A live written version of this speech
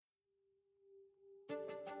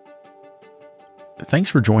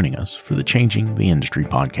Thanks for joining us for the Changing the Industry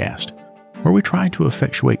podcast, where we try to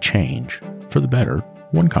effectuate change for the better,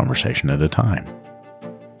 one conversation at a time.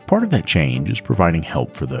 Part of that change is providing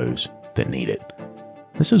help for those that need it.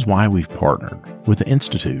 This is why we've partnered with the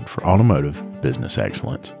Institute for Automotive Business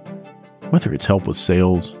Excellence. Whether it's help with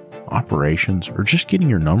sales, operations, or just getting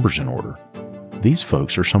your numbers in order, these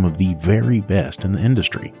folks are some of the very best in the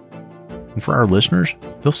industry. And for our listeners,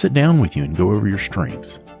 they'll sit down with you and go over your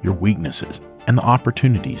strengths, your weaknesses, and the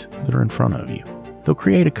opportunities that are in front of you. They'll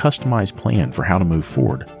create a customized plan for how to move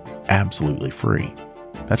forward, absolutely free.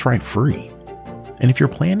 That's right, free. And if your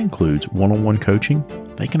plan includes one-on-one coaching,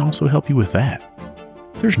 they can also help you with that.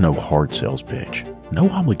 There's no hard sales pitch,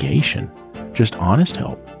 no obligation, just honest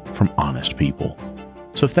help from honest people.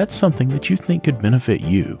 So if that's something that you think could benefit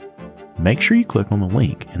you, make sure you click on the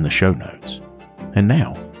link in the show notes. And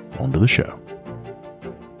now, on to the show.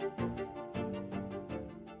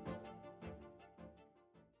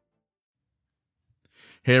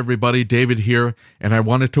 Hey everybody, David here, and I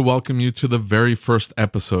wanted to welcome you to the very first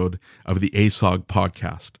episode of the ASOG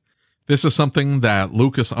podcast. This is something that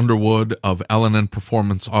Lucas Underwood of L&N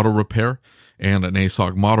Performance Auto Repair and an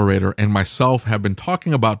ASOG moderator and myself have been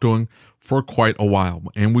talking about doing for quite a while,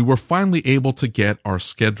 and we were finally able to get our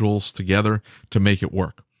schedules together to make it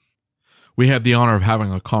work. We had the honor of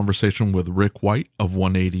having a conversation with Rick White of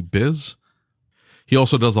 180 Biz. He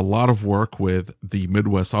also does a lot of work with the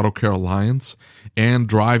Midwest Auto Care Alliance and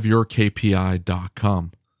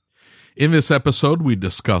DriveYourKPI.com. In this episode, we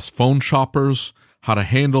discuss phone shoppers, how to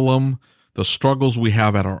handle them, the struggles we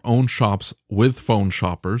have at our own shops with phone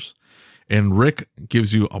shoppers, and Rick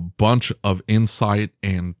gives you a bunch of insight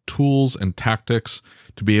and tools and tactics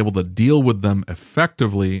to be able to deal with them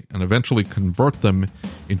effectively and eventually convert them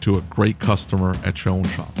into a great customer at your own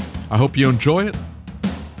shop. I hope you enjoy it,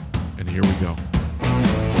 and here we go.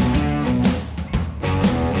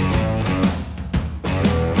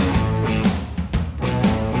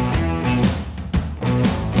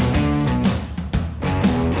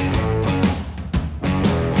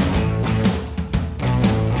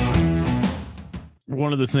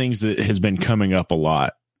 One of the things that has been coming up a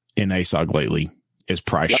lot in ASOG lately is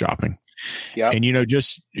price shopping. Yeah. And,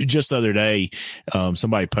 just the other day,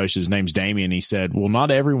 somebody posted, his name's Damien. He said, well, not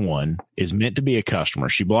everyone is meant to be a customer.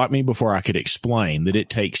 She blocked me before I could explain that it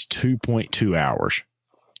takes 2.2 hours.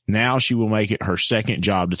 Now she will make it her second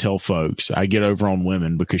job to tell folks I get over on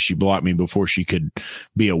women because she blocked me before she could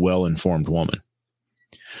be a well-informed woman.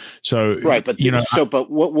 So, right. But, you got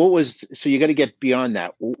to get beyond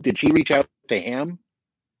that. Did she reach out to him?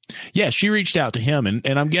 Yeah, she reached out to him, and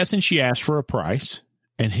I'm guessing she asked for a price,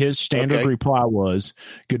 and his standard reply was,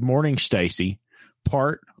 "Good morning, Stacy.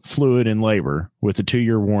 Part, fluid, and labor with a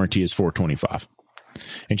 2-year warranty is $425."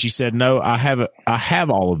 And she said, "No, I have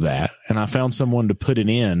all of that, and I found someone to put it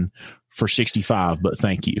in for $65, but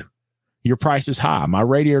thank you. Your price is high. My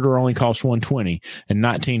radiator only costs $120 and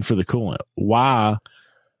 $19 for the coolant. Why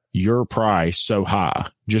your price so high?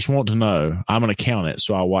 Just want to know. I'm going to count it,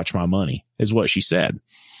 so I'll watch my money," is what she said.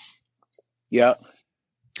 Yeah.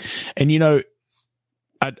 And,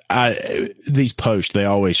 these posts, they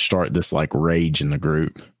always start this like rage in the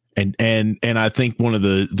group. And I think one of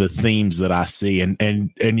the themes that I see and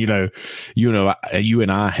you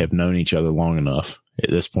and I have known each other long enough at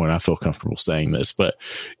this point. I feel comfortable saying this, but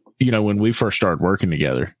when we first started working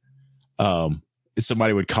together,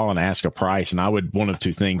 somebody would call and ask a price, and I would, one of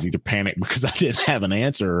two things, either panic because I didn't have an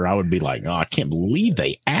answer, or I would be like, "Oh, I can't believe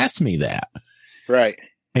they asked me that." Right.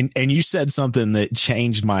 And you said something that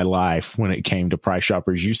changed my life when it came to price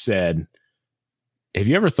shoppers. You said, have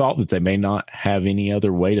you ever thought that they may not have any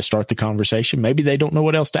other way to start the conversation? Maybe they don't know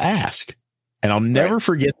what else to ask. And I'll never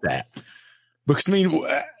forget that. Because,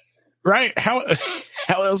 right? How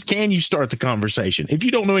else can you start the conversation? If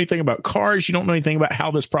you don't know anything about cars, you don't know anything about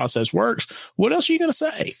how this process works, what else are you going to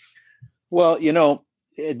say? Well,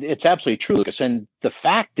 it's absolutely true, Lucas. And the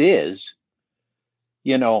fact is,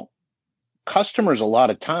 customers a lot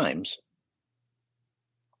of times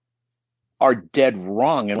are dead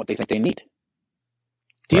wrong in what they think they need.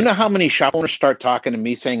 Do you know how many shop owners start talking to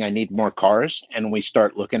me saying I need more cars, and we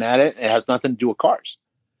start looking at it, it has nothing to do with cars,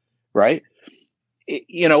 right?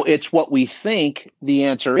 It's what we think the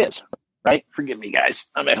answer is, right? Forgive me, guys.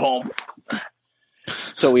 I'm at home.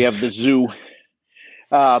 So we have the zoo.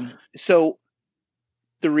 So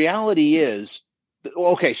the reality is,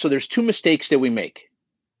 so there's two mistakes that we make,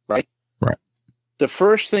 right? Right. The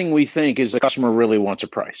first thing we think is the customer really wants a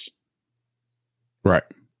price. Right.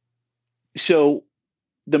 So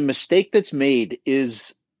the mistake that's made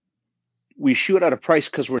is we shoot out a price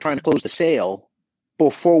because we're trying to close the sale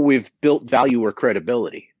before we've built value or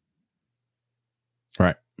credibility.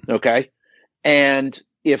 Okay. And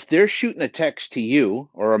if they're shooting a text to you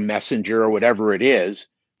or a messenger or whatever it is,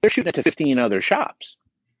 they're shooting it to 15 other shops.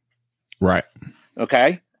 Right.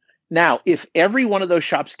 Okay. Now, if every one of those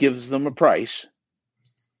shops gives them a price,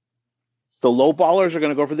 the low ballers are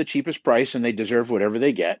going to go for the cheapest price and they deserve whatever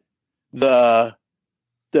they get. The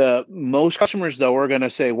most customers, though, are going to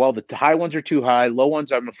say, well, the high ones are too high, low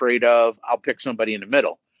ones I'm afraid of. I'll pick somebody in the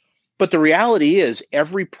middle. But the reality is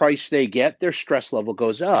every price they get, their stress level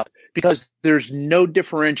goes up because there's no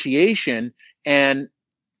differentiation. And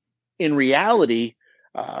in reality,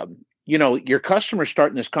 your customers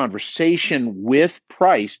starting this conversation with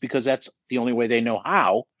price because that's the only way they know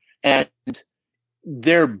how. And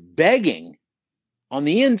they're begging on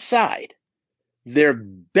the inside. They're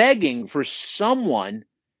begging for someone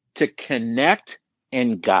to connect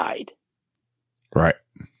and guide. Right.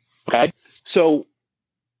 Okay. So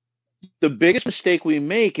the biggest mistake we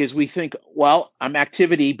make is we think, well, I'm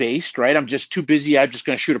activity based, right? I'm just too busy. I'm just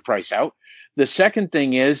going to shoot a price out. The second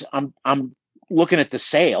thing is I'm looking at the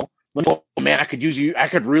sale. Oh man, I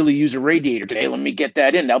could really use a radiator today. Let me get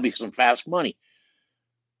that in. That'll be some fast money.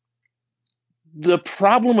 The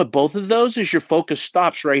problem with both of those is your focus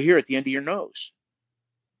stops right here at the end of your nose,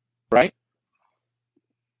 right?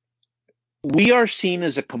 We are seen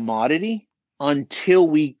as a commodity until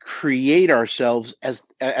we create ourselves as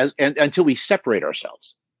until we separate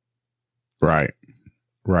ourselves. Right.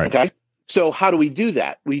 Right. Okay. So how do we do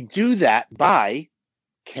that? We do that by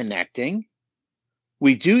connecting.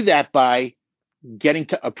 We do that by getting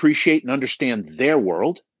to appreciate and understand their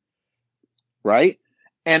world. Right.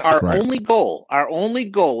 And our only goal,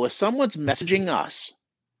 if someone's messaging us,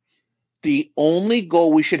 the only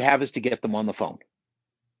goal we should have is to get them on the phone.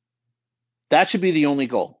 That should be the only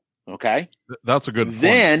goal. Okay. That's a good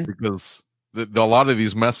point because a lot of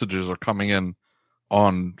these messages are coming in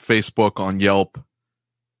on Facebook, on Yelp.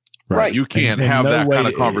 Right. You can't have that kind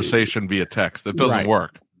of conversation via text. It doesn't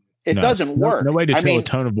work. It doesn't work. No way to tell a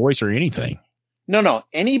tone of voice or anything. No.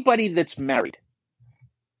 Anybody that's married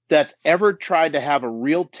that's ever tried to have a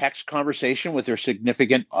real text conversation with their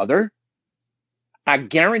significant other, I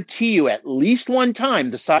guarantee you at least one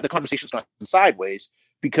time the conversation's gone sideways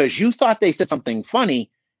because you thought they said something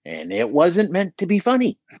funny and it wasn't meant to be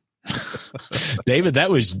funny. David,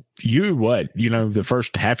 that was you, the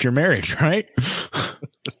first half of your marriage, right?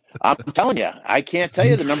 I'm telling you, I can't tell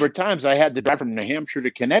you the number of times I had to drive from New Hampshire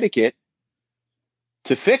to Connecticut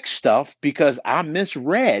to fix stuff because I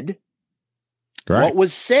misread what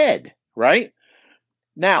was said, right?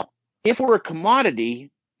 Now, if we're a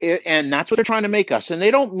commodity, and that's what they're trying to make us, and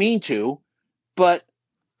they don't mean to, but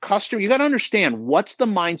you got to understand what's the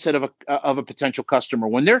mindset of a potential customer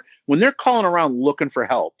when they're calling around looking for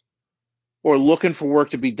help or looking for work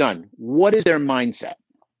to be done. What is their mindset?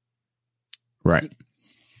 Right.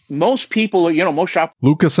 Most people, most shop.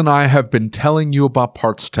 Lucas and I have been telling you about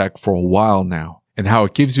Parts Tech for a while now and how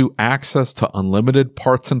it gives you access to unlimited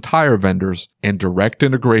parts and tire vendors and direct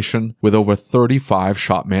integration with over 35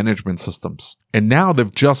 shop management systems. And now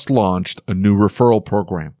they've just launched a new referral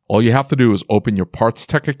program. All you have to do is open your Parts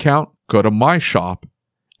Tech account, go to My Shop,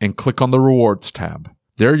 and click on the Rewards tab.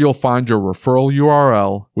 There you'll find your referral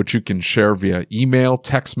URL, which you can share via email,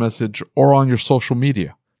 text message, or on your social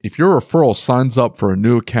media. If your referral signs up for a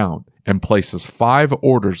new account and places 5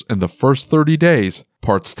 orders in the first 30 days,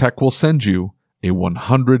 Parts Tech will send you a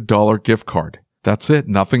 $100 gift card. That's it.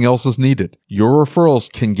 Nothing else is needed. Your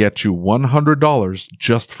referrals can get you $100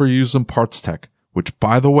 just for using Parts Tech, which,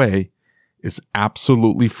 by the way, is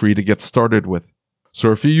absolutely free to get started with.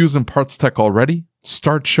 So if you're using Parts Tech already,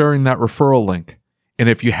 start sharing that referral link. And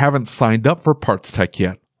if you haven't signed up for Parts Tech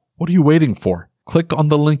yet, what are you waiting for? Click on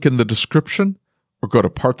the link in the description or go to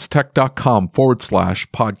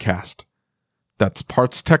partstech.com/podcast. That's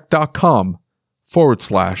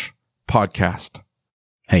partstech.com/podcast.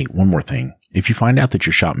 Hey, one more thing. If you find out that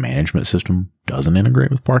your shop management system doesn't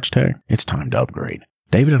integrate with Parts Tech, it's time to upgrade.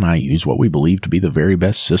 David and I use what we believe to be the very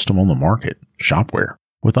best system on the market, Shopware.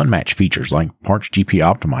 With unmatched features like Parts GP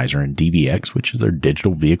Optimizer and DVX, which is their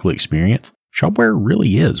digital vehicle experience, Shopware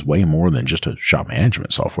really is way more than just a shop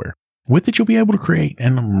management software. With it, you'll be able to create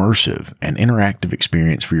an immersive and interactive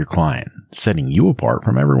experience for your client, setting you apart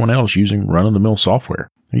from everyone else using run-of-the-mill software.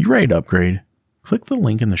 Are you ready to upgrade? Click the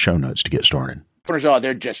link in the show notes to get started. Oh,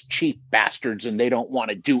 they're just cheap bastards and they don't want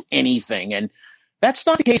to do anything. And that's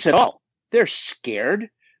not the case at all. They're scared.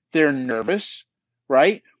 They're nervous,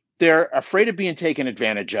 right? They're afraid of being taken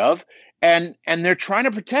advantage of. And they're trying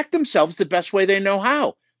to protect themselves the best way they know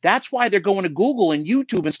how. That's why they're going to Google and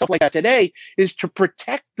YouTube and stuff like that today, is to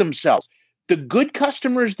protect themselves. The good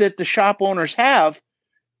customers that the shop owners have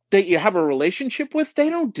that you have a relationship with, they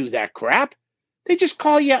don't do that crap. They just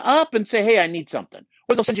call you up and say, hey, I need something.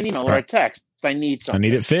 Or they'll send you an email or a text. I need something. I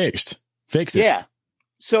need it fixed. Fix it. Yeah.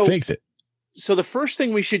 So fix it. So the first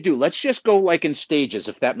thing we should do, let's just go like in stages,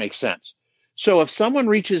 if that makes sense. So if someone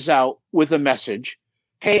reaches out with a message,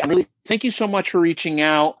 hey, thank you so much for reaching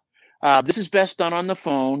out. This is best done on the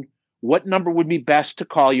phone. What number would be best to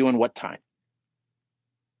call you and what time?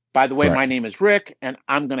 By the way, my name is Rick and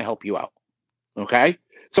I'm going to help you out. Okay.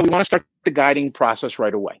 So we want to start the guiding process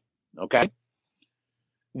right away. Okay.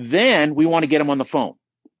 Then we want to get them on the phone.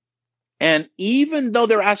 And even though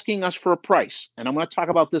they're asking us for a price, and I'm going to talk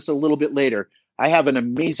about this a little bit later, I have an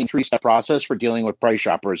amazing 3-step process for dealing with price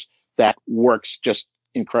shoppers that works just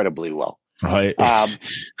incredibly well. I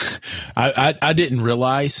didn't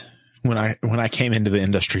realize when I came into the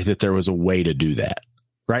industry that there was a way to do that.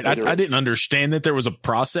 Right. I didn't understand that there was a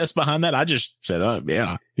process behind that. I just said, oh,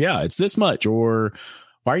 yeah, it's this much. Or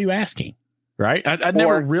why are you asking? Right. I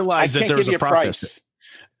never realized that there was a process.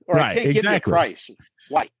 I can't give you a price.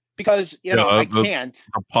 Why? Because, I can't.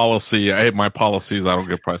 The policy, I hate my policies. I don't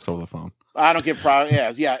get priced over the phone. I don't get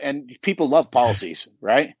yeah. And people love policies,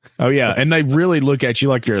 right? Oh, yeah. And they really look at you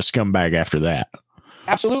like you're a scumbag after that.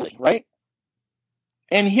 Absolutely. Right.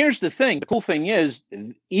 And here's the thing. The cool thing is,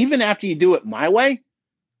 even after you do it my way,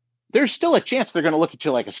 there's still a chance they're going to look at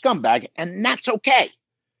you like a scumbag, and that's okay.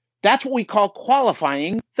 That's what we call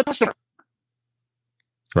qualifying the customer.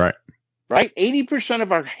 Right. Right? 80%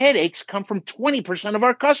 of our headaches come from 20% of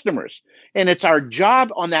our customers. And it's our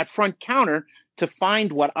job on that front counter to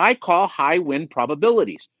find what I call high win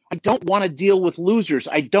probabilities. I don't want to deal with losers.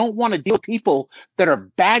 I don't want to deal with people that are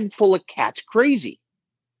bag full of cats crazy.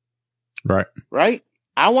 Right. Right?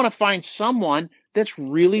 I want to find someone that's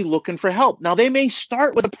really looking for help. Now, they may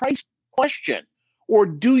start with a price question, or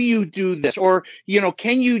do you do this? Or,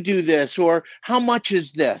 can you do this? Or how much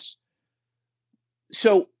is this?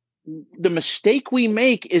 So the mistake we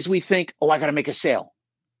make is we think, I got to make a sale.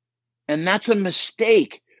 And that's a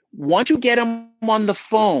mistake. Once you get them on the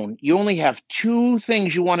phone, you only have 2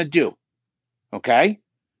 things you want to do. Okay.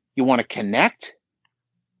 You want to connect.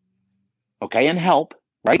 Okay. And help,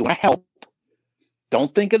 right? You want to help.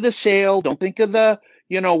 Don't think of the sale. Don't think of the,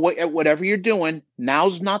 whatever you're doing.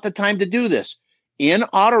 Now's not the time to do this. In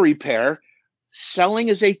auto repair, selling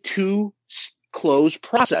is a 2-close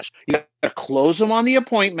process. You got to close them on the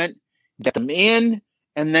appointment, get them in,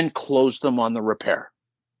 and then close them on the repair.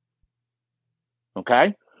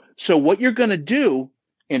 Okay? So what you're going to do,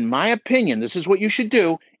 in my opinion, this is what you should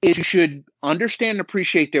do, is you should understand and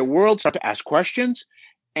appreciate their world, start to ask questions,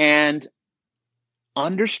 and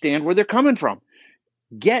understand where they're coming from.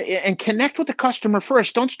 Get and connect with the customer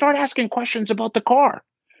first. Don't start asking questions about the car.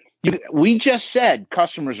 We just said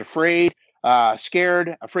customers afraid,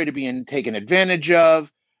 scared, afraid of being taken advantage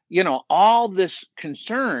of, all this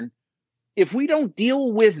concern. If we don't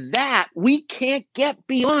deal with that, we can't get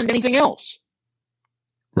beyond anything else.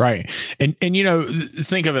 Right. And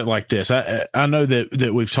think of it like this. I know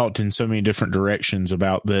that we've talked in so many different directions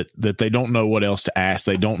about that they don't know what else to ask.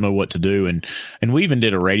 They don't know what to do. And we even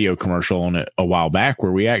did a radio commercial on it a while back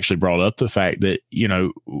where we actually brought up the fact that,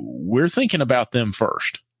 we're thinking about them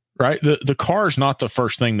first, right? The car is not the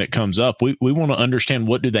first thing that comes up. We want to understand,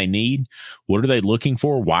 what do they need? What are they looking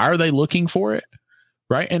for? Why are they looking for it?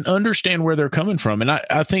 Right. And understand where they're coming from. And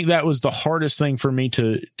I think that was the hardest thing for me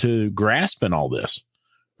to grasp in all this.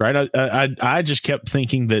 Right. I just kept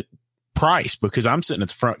thinking that price, because I'm sitting at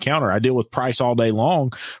the front counter, I deal with price all day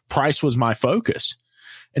long. Price was my focus.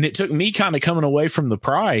 And it took me kind of coming away from the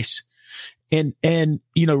price and,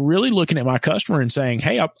 really looking at my customer and saying,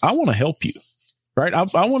 hey, I want to help you. Right.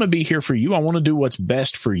 I want to be here for you. I want to do what's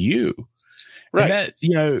best for you. Right.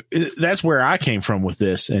 And that, that's where I came from with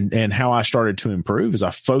this and how I started to improve is I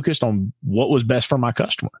focused on what was best for my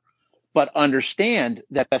customer. But understand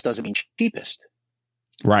that best doesn't mean cheapest.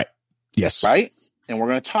 Right. Yes. Right. And we're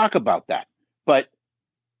going to talk about that. But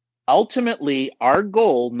ultimately, our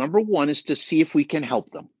goal, number 1, is to see if we can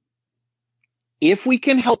help them. If we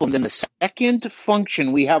can help them, then the second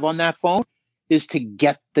function we have on that phone is to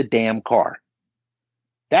get the damn car.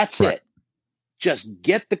 That's it. Just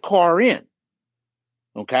get the car in.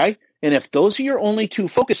 Okay. And if those are your only 2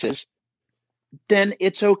 focuses, then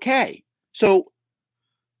it's okay. So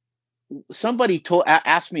somebody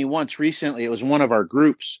asked me once recently, it was one of our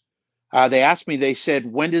groups. They asked me, they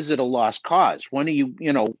said, when is it a lost cause? When do you,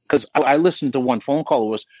 because I listened to one phone call. It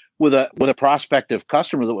was with a prospective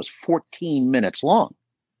customer that was 14 minutes long.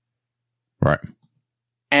 Right.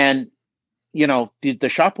 And, the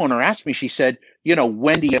shop owner asked me, she said,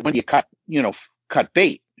 when do you cut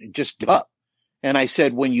bait? Just give up. And I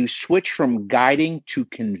said, when you switch from guiding to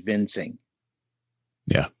convincing.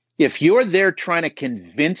 Yeah. If you're there trying to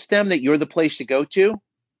convince them that you're the place to go to,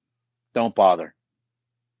 don't bother.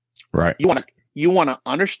 Right. You want to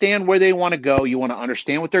understand where they want to go. You want to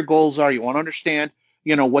understand what their goals are. You want to understand,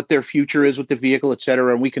 what their future is with the vehicle, et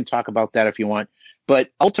cetera. And we can talk about that if you want. But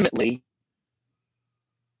ultimately,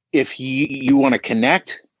 if you want to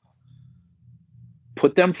connect,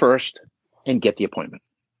 put them first and get the appointment.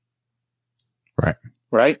 Right.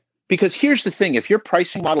 Right? Because here's the thing. If your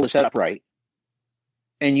pricing model is set up right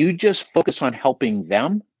and you just focus on helping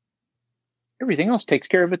them, everything else takes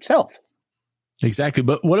care of itself. Exactly.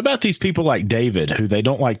 But what about these people like David, who they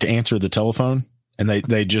don't like to answer the telephone and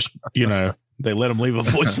they just, they let them leave a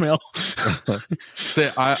voicemail?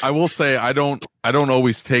 I will say I don't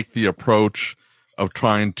always take the approach of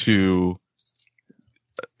trying to,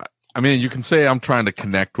 you can say I'm trying to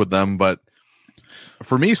connect with them, but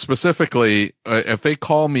for me specifically, if they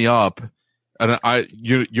call me up and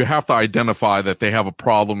you have to identify that they have a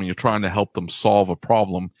problem and you're trying to help them solve a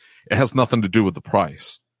problem, it has nothing to do with the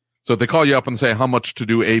price. So if they call you up and say how much to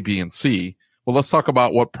do A, B, and C, well, let's talk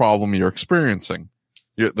about what problem you're experiencing.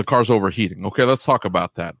 The car's overheating. Okay, let's talk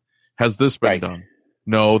about that. Has this been done?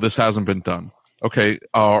 No, this hasn't been done. Okay,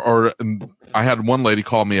 or I had one lady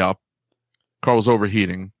call me up. Car was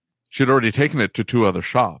overheating. She'd already taken it to 2 other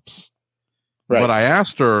shops. Right. But I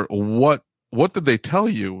asked her, what did they tell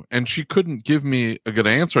you? And she couldn't give me a good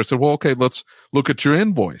answer. I said, well, okay, let's look at your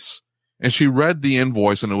invoice. And she read the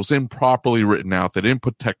invoice and it was improperly written out. They didn't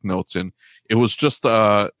put tech notes in. It was just,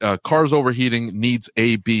 car's overheating, needs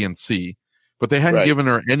A, B, and C. But they hadn't given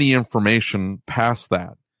her any information past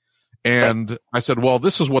that. And I said, well,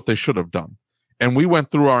 this is what they should have done. And we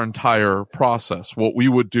went through our entire process, what we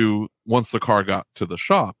would do once the car got to the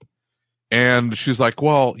shop. And she's like,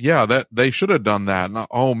 well, yeah, that they should have done that. And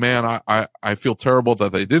oh man, I feel terrible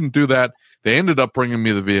that they didn't do that. They ended up bringing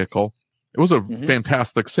me the vehicle. It was a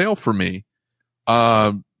fantastic sale for me,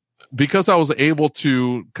 because I was able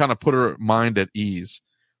to kind of put her mind at ease.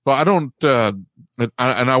 But I don't, and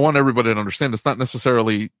I want everybody to understand it's not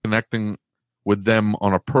necessarily connecting with them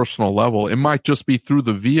on a personal level. It might just be through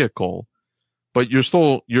the vehicle, but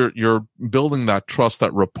you're building that trust,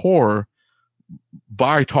 that rapport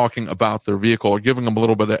by talking about their vehicle or giving them a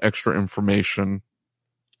little bit of extra information.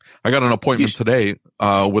 I got an appointment today,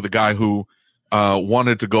 with a guy who,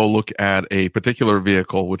 wanted to go look at a particular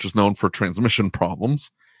vehicle, which is known for transmission problems.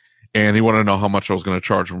 And he wanted to know how much I was going to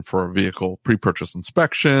charge him for a vehicle pre-purchase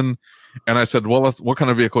inspection. And I said, well, what kind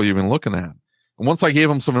of vehicle have you been looking at? And once I gave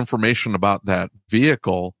him some information about that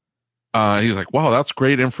vehicle, he's like, wow, that's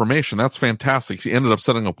great information. That's fantastic. He ended up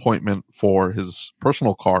setting an appointment for his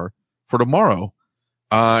personal car for tomorrow.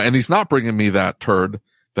 And he's not bringing me that turd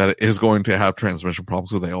that is going to have transmission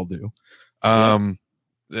problems, because they all do.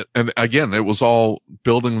 And again, it was all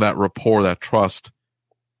building that rapport, that trust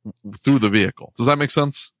through the vehicle. Does that make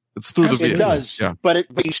sense? It's through the vehicle. It does, yeah. But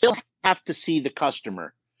you still have to see the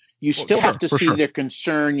customer. You still have to see their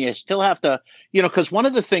concern. You still have to, because one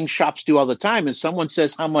of the things shops do all the time is someone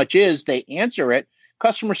says how much is, they answer it.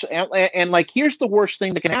 Customers, and like, here's the worst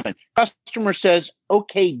thing that can happen. Customer says,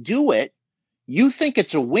 okay, do it. You think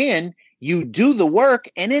it's a win. You do the work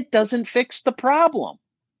and it doesn't fix the problem.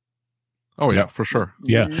 Oh yeah, for sure.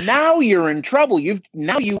 Yeah. Now you're in trouble. You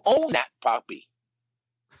own that puppy.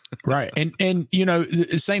 Right. And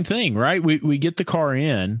same thing, right? We get the car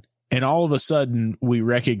in and all of a sudden we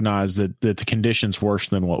recognize that the condition's worse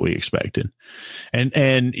than what we expected. And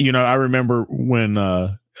I remember when,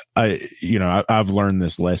 I've learned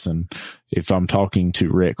this lesson. If I'm talking to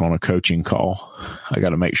Rick on a coaching call, I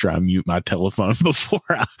got to make sure I mute my telephone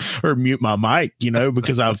or mute my mic,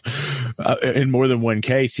 because I've, in more than one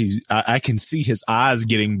case, I can see his eyes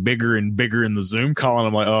getting bigger and bigger in the Zoom call. And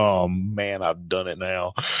I'm like, oh man, I've done it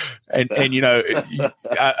now. And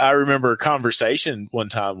I remember a conversation one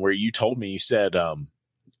time where you told me, you said,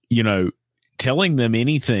 telling them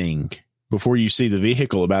anything before you see the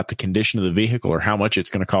vehicle about the condition of the vehicle or how much it's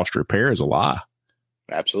going to cost to repair is a lie.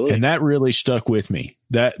 Absolutely. And that really stuck with me,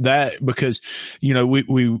 that because,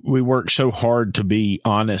 we work so hard to be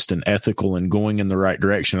honest and ethical and going in the right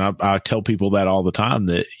direction. I tell people that all the time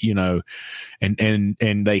that,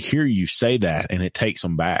 and they hear you say that and it takes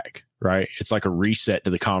them back, right? It's like a reset to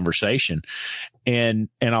the conversation. And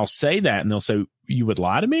I'll say that and they'll say, you would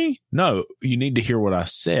lie to me? No, you need to hear what I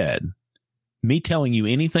said. Me telling you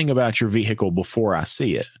anything about your vehicle before I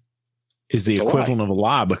see it is the equivalent of a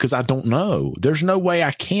lie, because I don't know. There's no way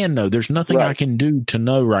I can know. There's nothing I can do to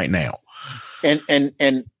know right now. And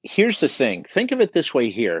here's the thing. Think of it this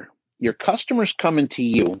way here. Your customers coming to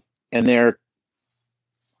you and they're,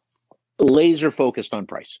 laser focused on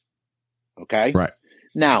price. Okay. Right.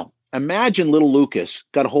 Now, imagine little Lucas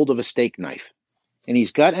got a hold of a steak knife and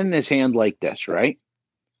he's got it in his hand like this, right?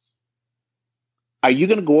 Are you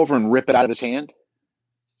going to go over and rip it out of his hand?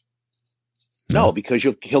 No, because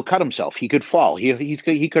he'll cut himself. He could fall. He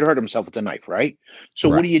could hurt himself with the knife, right? So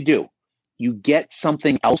what do? You get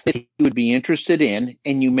something else that he would be interested in,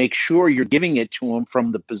 and you make sure you're giving it to him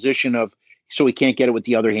from the position of so he can't get it with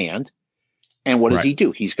the other hand. And what does he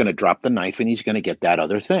do? He's going to drop the knife and he's going to get that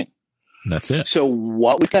other thing. That's it. So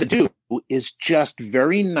what we've got to do is just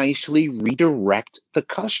very nicely redirect the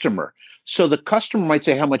customer. So the customer might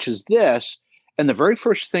say, how much is this? And the very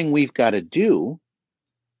first thing we've got to do,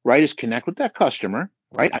 right, is connect with that customer,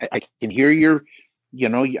 right? I can hear your,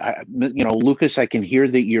 Lucas, I can hear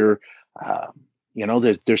that you're,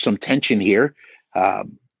 that there's some tension here.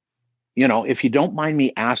 If you don't mind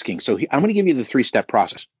me asking, so I'm going to give you the 3-step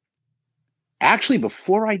process. Actually,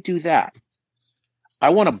 before I do that, I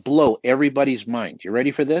want to blow everybody's mind. You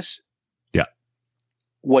ready for this? Yeah.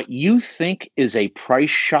 What you think is a price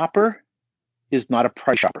shopper is not a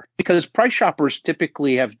price shopper, because price shoppers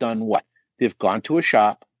typically have done what? They've gone to a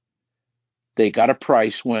shop, they got a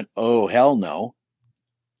price, went, oh, hell no,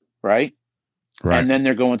 right? Right. And then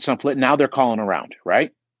they're going someplace. Now they're calling around,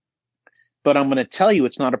 right? But I'm going to tell you,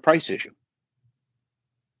 it's not a price issue.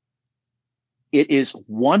 It is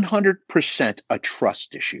 100% a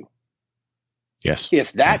trust issue. Yes.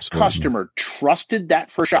 If that customer trusted that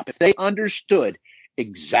first shop, if they understood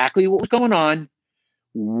exactly what was going on,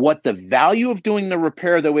 what the value of doing the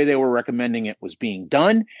repair the way they were recommending it was being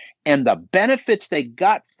done, and the benefits they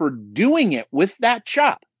got for doing it with that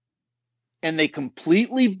shop, and they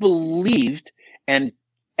completely believed and,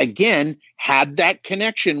 again, had that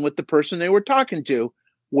connection with the person they were talking to,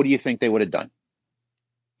 what do you think they would have done?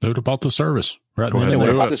 They would have bought the service. Right. They would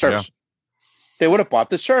have bought the service. Yeah. They would have bought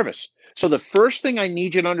the service. So the first thing I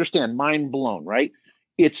need you to understand, mind blown, right?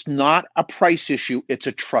 It's not a price issue. It's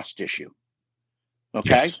a trust issue. Okay.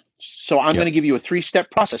 Yes. So I'm going to give you a 3-step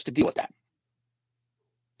process to deal with that.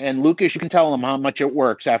 And Lucas, you can tell them how much it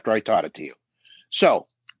works after I taught it to you. So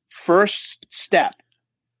first step.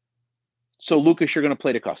 So Lucas, you're going to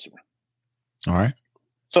play the customer. All right.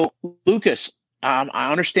 So Lucas, I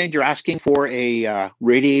understand you're asking for a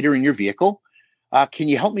radiator in your vehicle. Can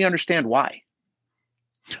you help me understand why?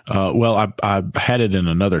 Well, I had it in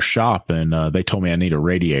another shop, and they told me I need a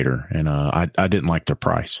radiator, and I didn't like the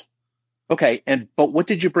price. Okay, but what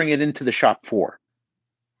did you bring it into the shop for?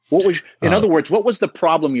 What was, in other words, what was the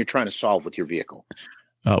problem you're trying to solve with your vehicle?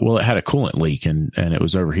 Well, it had a coolant leak, and it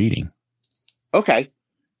was overheating. Okay,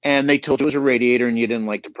 and they told you it was a radiator, and you didn't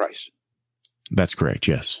like the price. That's correct.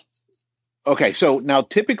 Yes. Okay, so now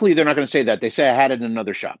typically they're not going to say that. They say I had it in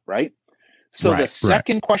another shop, right? So the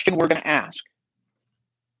second question we're going to ask,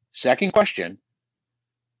 second question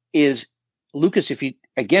is, Lucas, if you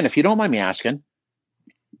don't mind me asking,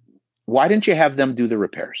 why didn't you have them do the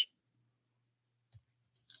repairs?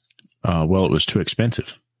 Well, it was too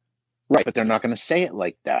expensive. Right, but they're not going to say it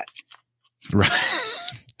like that. Right.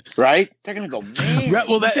 Right? They're going to go, man. Right,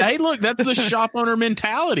 well, hey, look, that's the shop owner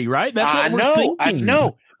mentality, right? That's what we're thinking. I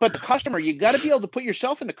know. But the customer, you got to be able to put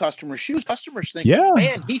yourself in the customer's shoes. Customers think,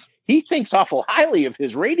 man, he thinks awful highly of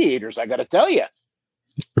his radiators, I got to tell you.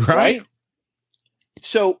 Right?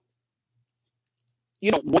 So,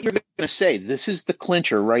 what you're going to say, this is the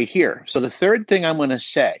clincher right here. So the third thing I'm going to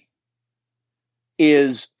say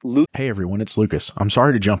is, hey, everyone, it's Lucas. I'm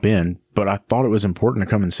sorry to jump in, but I thought it was important to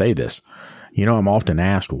come and say this. I'm often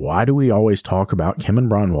asked, why do we always talk about Kim and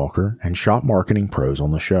Brian Walker and shop marketing pros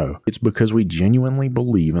on the show? It's because we genuinely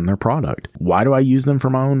believe in their product. Why do I use them for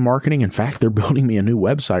my own marketing? In fact, they're building me a new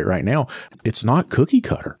website right now. It's not cookie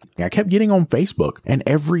cutter. I kept getting on Facebook and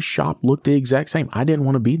every shop looked the exact same. I didn't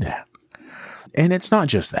want to be that. And it's not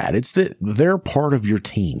just that. It's that they're part of your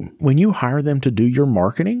team. When you hire them to do your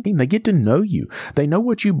marketing, they get to know you. They know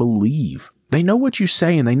what you believe. They know what you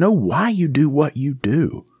say, and they know why you do what you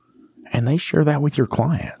do. And they share that with your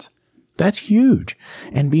clients. That's huge.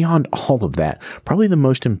 And beyond all of that, probably the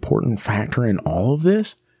most important factor in all of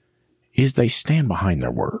this is they stand behind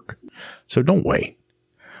their work. So don't wait.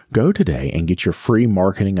 Go today and get your free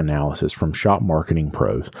marketing analysis from Shop Marketing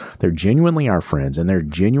Pros. They're genuinely our friends, and they're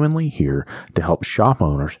genuinely here to help shop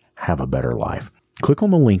owners have a better life. Click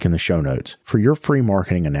on the link in the show notes for your free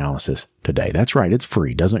marketing analysis today. That's right. It's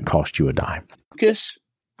free. Doesn't cost you a dime. Lucas,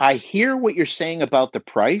 I hear what you're saying about the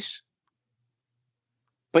price.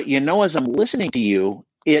 But as I'm listening to you,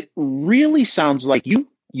 it really sounds like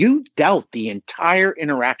you doubt the entire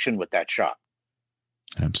interaction with that shop.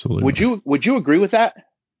 Absolutely. Would you agree with that?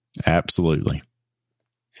 Absolutely.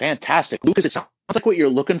 Fantastic. Lucas, it sounds like what you're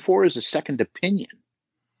looking for is a second opinion.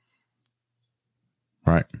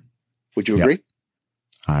 Right. Would you agree?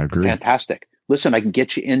 I agree. Fantastic. Listen, I can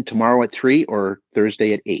get you in tomorrow at 3 or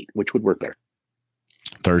Thursday at 8. Which would work better?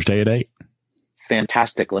 Thursday at 8.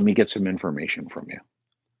 Fantastic. Let me get some information from you.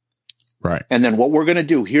 Right. And then what we're going to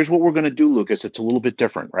do, here's what we're going to do, Lucas. It's a little bit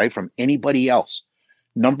different, right, from anybody else.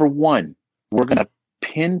 Number one, we're going to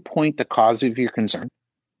pinpoint the cause of your concern.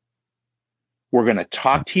 We're going to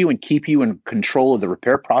talk to you and keep you in control of the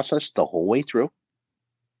repair process the whole way through.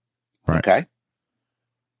 Right. Okay.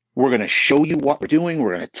 We're going to show you what we're doing.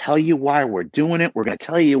 We're going to tell you why we're doing it. We're going to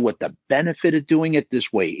tell you what the benefit of doing it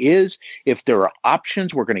this way is. If there are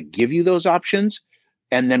options, we're going to give you those options.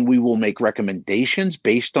 And then we will make recommendations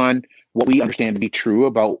based on what we understand to be true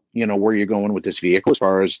about, where you're going with this vehicle as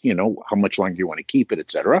far as, how much longer you want to keep it,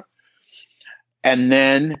 et cetera. And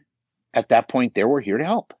then at that point there, we're here to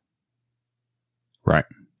help. Right.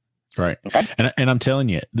 Right. Okay. And I'm telling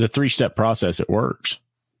you, the 3-step process, it works.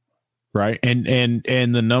 Right. And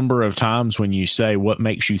the number of times when you say, what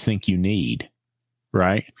makes you think you need,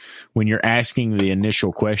 right? When you're asking the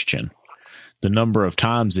initial question, the number of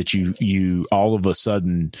times that you all of a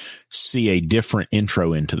sudden see a different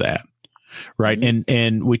intro into that. Right. Mm-hmm.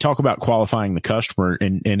 And we talk about qualifying the customer,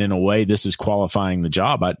 and in a way, this is qualifying the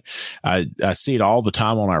job. I see it all the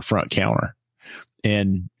time on our front counter.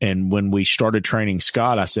 And when we started training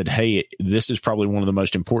Scott, I said, hey, this is probably one of the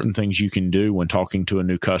most important things you can do when talking to a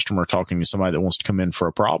new customer, talking to somebody that wants to come in for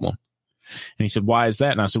a problem. And he said, why is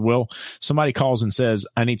that? And I said, well, somebody calls and says,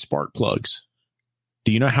 I need spark plugs.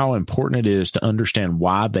 Do you know how important it is to understand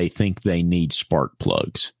why they think they need spark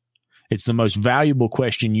plugs? It's the most valuable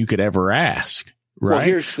question you could ever ask,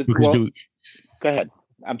 right? Well, go ahead.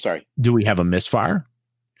 I'm sorry. Do we have a misfire?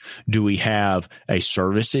 Do we have a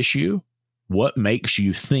service issue? What makes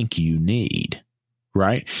you think you need,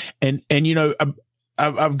 right? And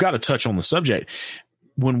I've got to touch on the subject.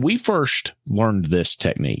 When we first learned this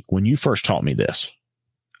technique, when you first taught me this,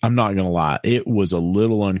 I'm not going to lie, it was a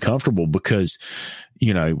little uncomfortable because,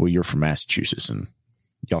 you're from Massachusetts and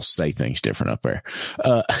y'all say things different up there.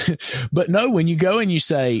 But no, when you go and you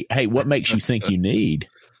say, hey, what makes you think you need?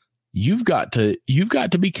 You've got to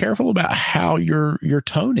be careful about how your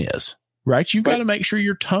tone is. Right. You've got to make sure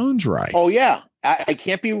your tone's right. Oh, yeah. I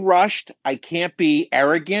can't be rushed. I can't be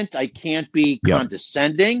arrogant. I can't be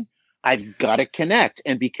condescending. I've got to connect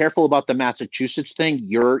and be careful about the Massachusetts thing.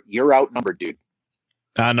 You're outnumbered, dude.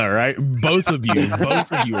 I know, right? Both of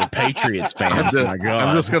you are Patriots fans. My God.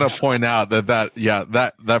 I'm just going to point out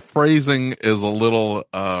that phrasing is a little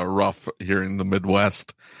rough here in the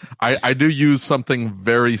Midwest. I do use something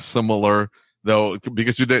very similar, though,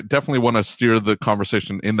 because you definitely want to steer the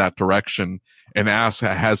conversation in that direction and ask,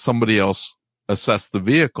 has somebody else assessed the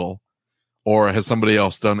vehicle, or has somebody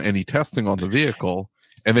else done any testing on the vehicle?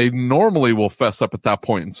 And they normally will fess up at that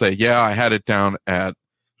point and say, yeah, I had it down at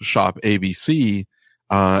shop ABC.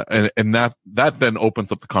 And that then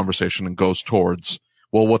opens up the conversation and goes towards,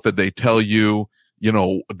 well, what did they tell you?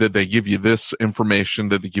 Did they give you this information?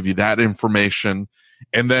 Did they give you that information?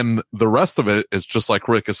 And then the rest of it is just like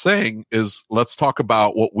Rick is saying, is let's talk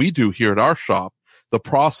about what we do here at our shop, the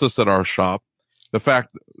process at our shop, the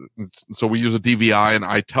fact. So we use a DVI, and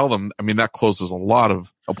I tell them, that closes a lot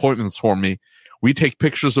of appointments for me. We take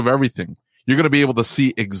pictures of everything. You're going to be able to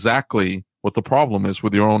see exactly what the problem is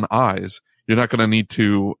with your own eyes. You're not going to need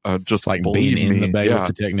to just like believe being in me. the bay with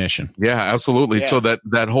the technician. Yeah, absolutely. Yeah. So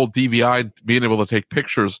that whole DVI, being able to take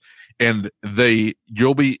pictures, and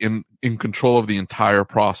you'll be in control of the entire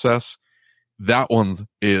process. That one,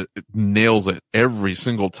 it nails it every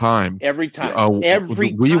single time. Every time.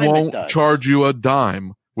 We won't charge you a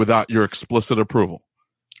dime without your explicit approval.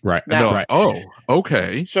 Right. Now, right. Oh,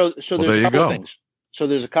 okay. So there's a couple of things. So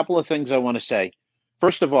there's a couple of things I want to say.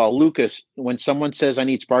 First of all, Lucas, when someone says I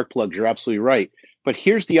need spark plugs, you're absolutely right. But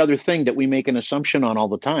here's the other thing that we make an assumption on all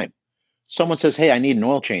the time. Someone says, hey, I need an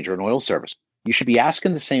oil change or an oil service. You should be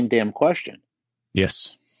asking the same damn question.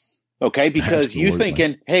 Yes. Okay, because Absolutely. you're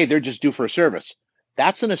thinking, hey, they're just due for a service.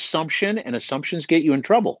 That's an assumption, and assumptions get you in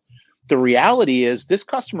trouble. The reality is this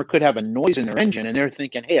customer could have a noise in their engine, and they're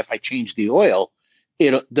thinking, hey, if I change the oil,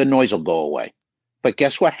 the noise will go away. But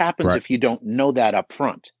guess what happens if you don't know that up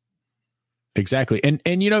front? Exactly. And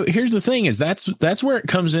here's the thing is that's where it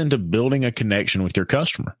comes into building a connection with your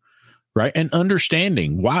customer, right? And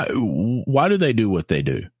understanding why do they do what they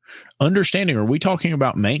do? Understanding, are we talking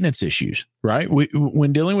about maintenance issues, right?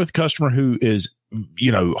 When dealing with a customer who is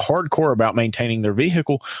hardcore about maintaining their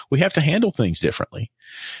vehicle, we have to handle things differently.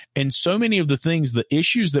 And so many of the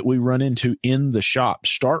issues that we run into in the shop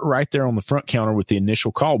start right there on the front counter with the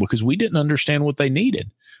initial call, because we didn't understand what they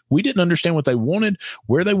needed. We didn't understand what they wanted,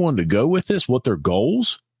 where they wanted to go with this, what their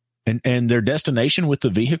goals and their destination with the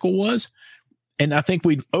vehicle was. And I think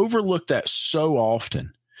we overlook that so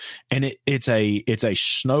often. And it's a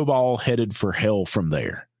snowball headed for hell from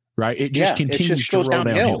there, right? It just continues to roll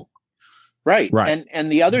downhill. Right.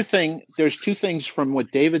 And the other thing, there's two things from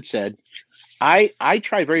what David said. I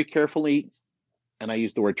try very carefully, and I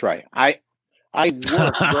use the word try. I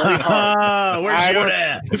work very hard. Where's your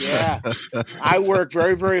dad? Yeah. I work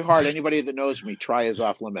very, very hard. Anybody that knows me, try is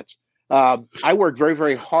off limits. I work very,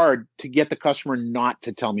 very hard to get the customer not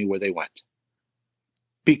to tell me where they went,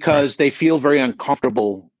 because they feel very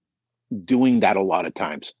uncomfortable doing that a lot of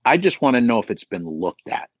times. I just want to know if it's been looked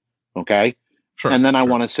at. Okay. Sure. And then I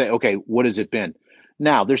want to say, okay, what has it been?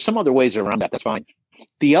 Now, there's some other ways around that. That's fine.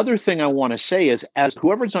 The other thing I want to say is, as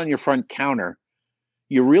whoever's on your front counter,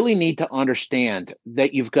 you really need to understand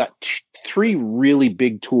that you've got three really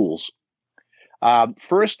big tools.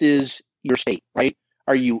 First is your state, right?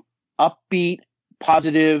 Are you upbeat,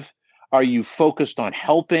 positive? Are you focused on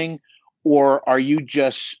helping? Or are you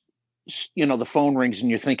just, the phone rings and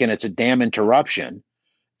you're thinking it's a damn interruption,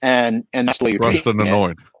 and that's the way you're rushed and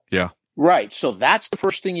annoyed. Yeah. Right. So that's the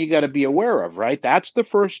first thing you got to be aware of, right? That's the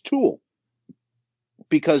first tool,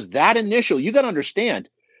 because that initial, you got to understand,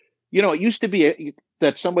 it used to be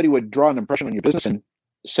that somebody would draw an impression on your business in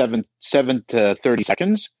 7 to 30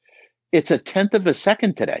 seconds. It's a 1/10 of a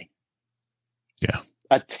second today. Yeah.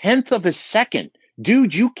 A 1/10 of a second.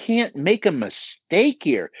 Dude, you can't make a mistake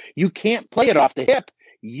here. You can't play it off the hip.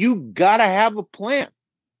 You got to have a plan,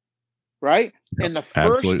 right? Yep, and the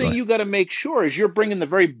first thing you got to make sure is you're bringing the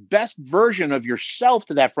very best version of yourself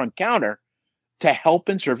to that front counter to help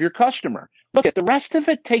and serve your customer. Look, the rest of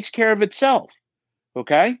it takes care of itself,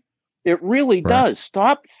 okay? It really does.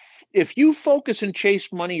 Stop. If you focus and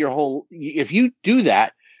chase money if you do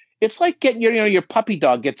that, it's like getting your puppy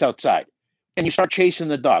dog gets outside and you start chasing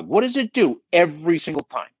the dog. What does it do every single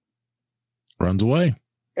time? Runs away.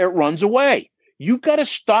 It runs away. You got to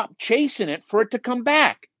stop chasing it for it to come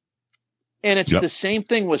back. And it's the same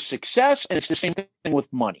thing with success, and it's the same thing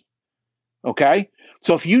with money. Okay?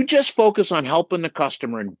 So if you just focus on helping the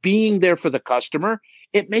customer and being there for the customer,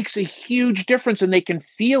 it makes a huge difference, and they can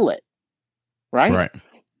feel it. Right?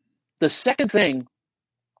 The second thing,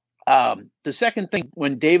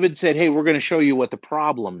 when David said, hey, we're going to show you what the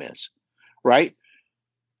problem is, right?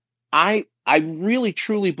 I really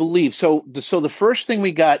truly believe. So the first thing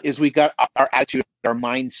we got our attitude, our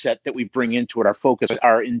mindset that we bring into it, our focus,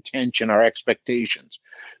 our intention, our expectations.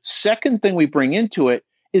 Second thing we bring into it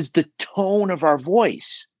is the tone of our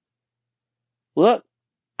voice. Look,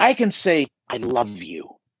 I can say, I love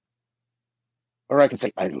you. Or I can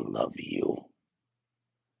say, I love you.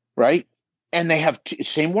 Right? And they have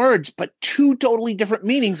same words, but two totally different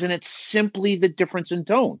meanings. And it's simply the difference in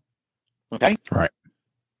tone. Okay? Right.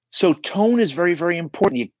 So tone is very, very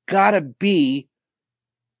important. You got to be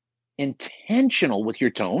intentional with your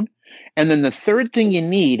tone. And then the third thing you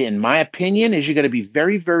need, in my opinion, is you got to be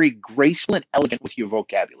very, very graceful and elegant with your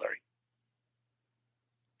vocabulary.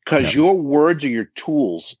 Because your words are your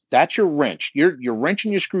tools. That's your wrench. Your wrench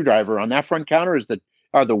and your screwdriver on that front counter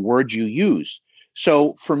are the words you use.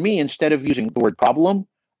 So for me, instead of using the word problem,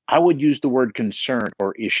 I would use the word concern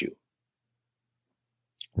or issue.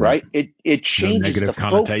 Right? It changes the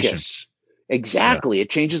focus. Exactly. Yeah. It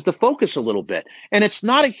changes the focus a little bit. And it's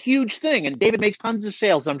not a huge thing. And David makes tons of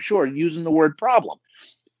sales, I'm sure, using the word problem.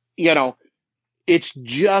 It's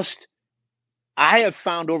just, I have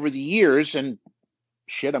found over the years, and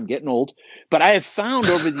shit, I'm getting old, but I have found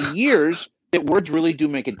over the years that words really do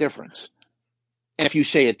make a difference. And if you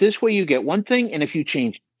say it this way, you get one thing. And if you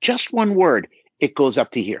change just one word, it goes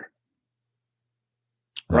up to here.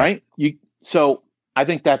 Right? So I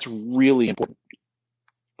think that's really important.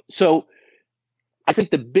 So I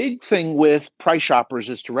think the big thing with price shoppers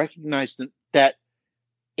is to recognize that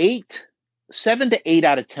 7 to 8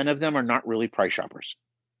 out of 10 of them are not really price shoppers.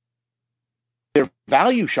 They're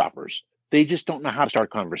value shoppers. They just don't know how to start a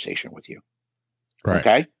conversation with you. Right.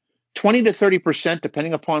 Okay. 20 to 30%,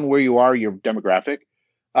 depending upon where you are, your demographic,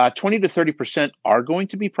 20 to 30% are going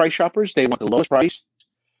to be price shoppers. They want the lowest price.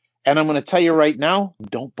 And I'm going to tell you right now,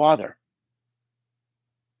 don't bother.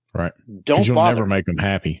 Right. Don't you'll bother. Never make them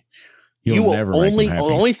happy. The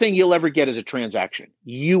only thing you'll ever get is a transaction.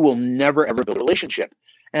 You will never, ever build a relationship.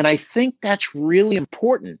 And I think that's really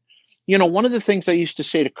important. One of the things I used to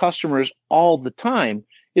say to customers all the time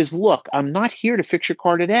is, look, I'm not here to fix your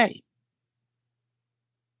car today.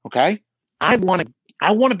 Okay. I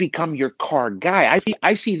want to become your car guy.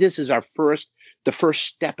 I see this as the first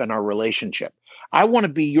step in our relationship. I want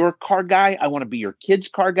to be your car guy. I want to be your kid's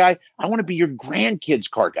car guy. I want to be your grandkid's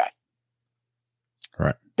car guy.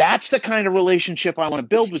 Right. That's the kind of relationship I want to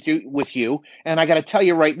build with you. And I got to tell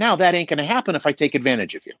you right now, that ain't going to happen if I take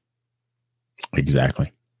advantage of you.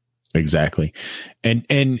 Exactly. And,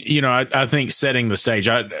 I think setting the stage,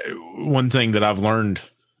 one thing that I've learned,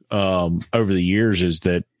 over the years is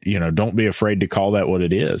that, don't be afraid to call that what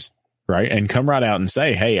it is. Right. And come right out and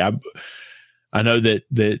say, hey, I know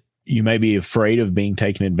that you may be afraid of being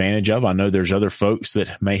taken advantage of. I know there's other folks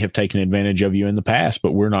that may have taken advantage of you in the past,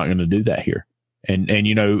 but we're not going to do that here. And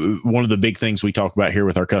one of the big things we talk about here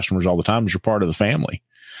with our customers all the time is you're part of the family.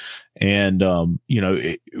 And,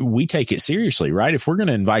 we take it seriously, right? If we're going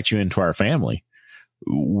to invite you into our family,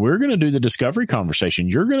 we're going to do the discovery conversation.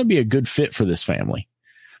 You're going to be a good fit for this family.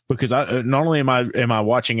 Because not only am I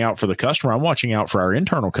watching out for the customer, I'm watching out for our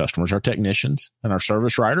internal customers, our technicians and our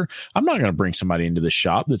service writer. I'm not going to bring somebody into this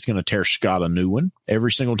shop that's going to tear Scott a new one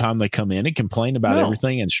every single time they come in and complain about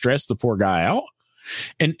everything and stress the poor guy out.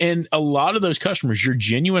 And a lot of those customers, you're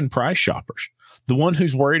genuine price shoppers. The one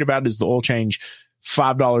who's worried about is the oil change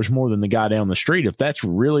 $5 more than the guy down the street. If that's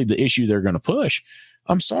really the issue they're going to push,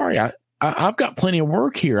 I'm sorry. I've got plenty of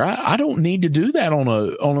work here. I don't need to do that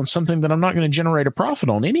on something that I'm not going to generate a profit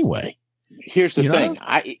on anyway. Here's the thing.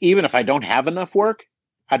 Even if I don't have enough work,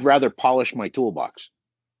 I'd rather polish my toolbox.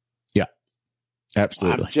 Yeah,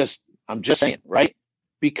 absolutely. I'm just saying, right?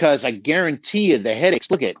 Because I guarantee you the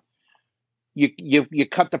headaches. Look at you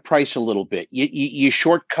cut the price a little bit. You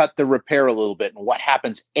shortcut the repair a little bit, and what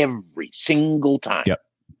happens every single time? Yep.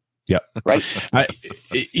 Right.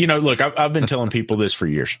 Look, I've been telling people this for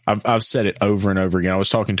years. I've said it over and over again. I was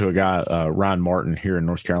talking to a guy, Ryan Martin, here in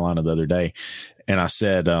North Carolina the other day, and I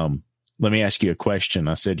said, let me ask you a question.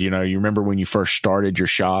 I said, you remember when you first started your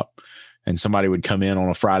shop and somebody would come in on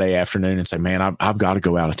a Friday afternoon and say, man, I've got to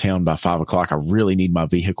go out of town by 5 o'clock. I really need my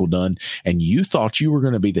vehicle done. And you thought you were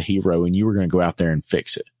going to be the hero and you were going to go out there and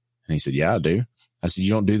fix it. And he said, yeah, I do. I said,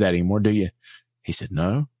 you don't do that anymore, do you? He said,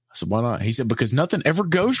 no. I said, why not? He said, because nothing ever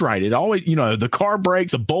goes right. It always, the car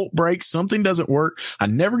breaks, a bolt breaks, something doesn't work. I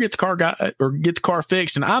never get the car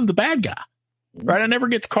fixed, and I'm the bad guy, right? I never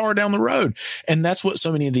get the car down the road. And that's what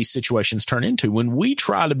so many of these situations turn into when we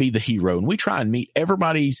try to be the hero and we try and meet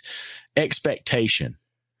everybody's expectation.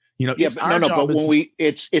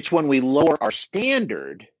 It's when we lower our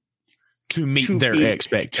standard to meet their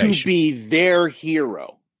expectation, to be their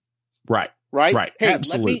hero. Right. Right. Hey,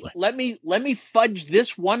 absolutely. Let me fudge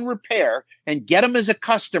this one repair and get them as a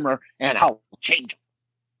customer, and I'll change them.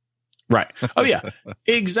 Right. Oh yeah,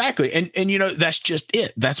 exactly. And that's just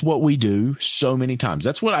it. That's what we do so many times.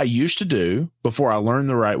 That's what I used to do before I learned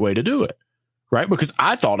the right way to do it. Right. Because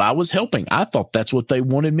I thought I was helping. I thought that's what they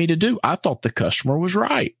wanted me to do. I thought the customer was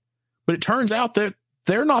right, but it turns out that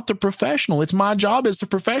they're not the professional. It's my job as the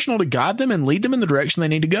professional to guide them and lead them in the direction they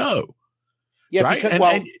need to go. Yeah. Right.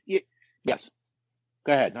 Because, yes.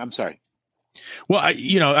 Go ahead. I'm sorry. Well,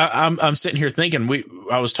 I'm sitting here thinking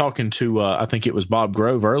I was talking to, I think it was Bob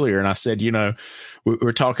Grove earlier. And I said,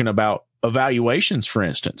 we're talking about evaluations, for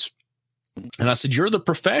instance. And I said, you're the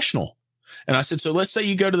professional. And I said, so let's say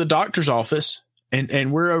you go to the doctor's office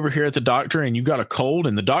and we're over here at the doctor and you've got a cold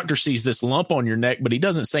and the doctor sees this lump on your neck, but he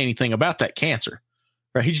doesn't say anything about that cancer,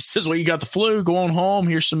 right? He just says, well, you got the flu, go on home.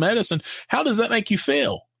 Here's some medicine. How does that make you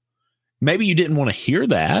feel? Maybe you didn't want to hear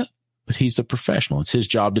that. But he's the professional. It's his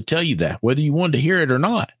job to tell you that, whether you wanted to hear it or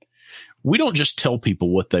not. We don't just tell people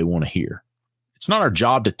what they want to hear. It's not our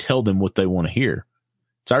job to tell them what they want to hear.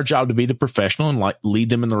 It's our job to be the professional and lead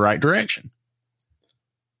them in the right direction.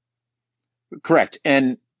 Correct.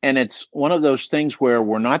 And it's one of those things where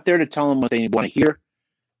we're not there to tell them what they want to hear,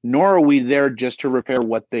 nor are we there just to repair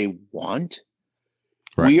what they want.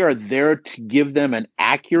 Right. We are there to give them an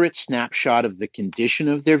accurate snapshot of the condition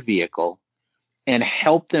of their vehicle and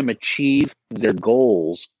help them achieve their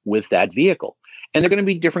goals with that vehicle. And they're going to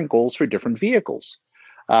be different goals for different vehicles.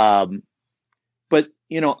 But,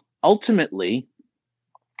 ultimately,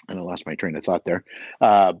 and I lost my train of thought there.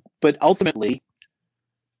 But ultimately,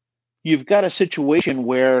 you've got a situation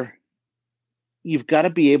where you've got to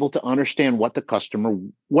be able to understand what the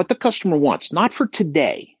customer wants, not for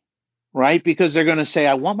today, right? Because they're going to say,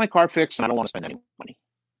 I want my car fixed and I don't want to spend any money.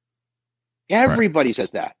 Everybody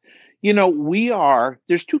says that.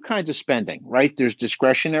 There's two kinds of spending, right? There's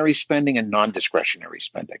discretionary spending and non-discretionary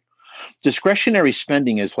spending. Discretionary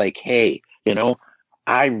spending is like, hey,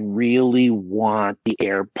 I really want the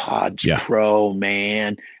AirPods Pro,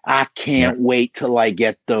 man. I can't wait till I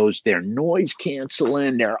get those. They're noise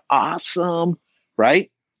canceling. They're awesome, right?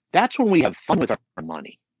 That's when we have fun with our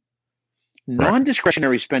money.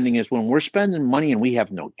 Non-discretionary spending is when we're spending money and we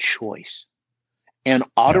have no choice. And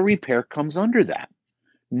auto repair comes under that.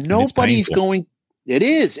 Nobody's going, it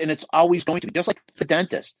is, and it's always going to be, just like the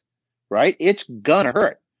dentist, right? It's gonna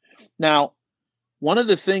hurt. Now, one of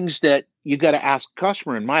the things that you got to ask a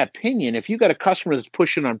customer, in my opinion, if you got a customer that's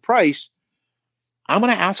pushing on price, I'm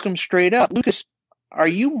going to ask them straight up, Lucas, are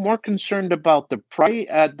you more concerned about the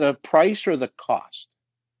price or the cost?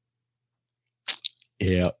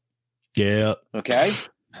 Yeah. Okay.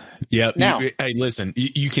 Yeah. Now, hey, listen,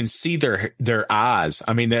 you can see their eyes.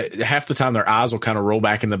 I mean, half the time their eyes will kind of roll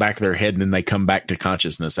back in the back of their head and then they come back to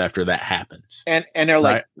consciousness after that happens. And they're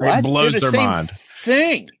like, right? It blows their mind.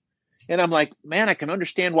 Thing. And I'm like, man, I can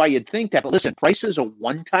understand why you'd think that. But listen, price is a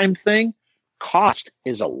one-time thing. Cost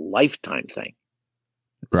is a lifetime thing.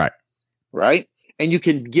 Right. Right. And you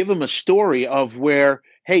can give them a story of where,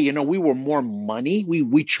 hey, you know, we were more money.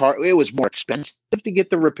 We charge. It was more expensive to get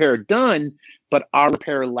the repair done, but our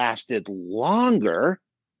repair lasted longer.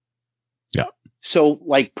 Yeah. So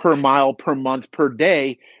like per mile, per month, per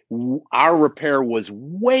day, our repair was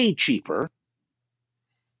way cheaper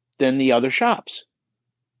than the other shops.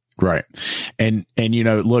 Right. And, you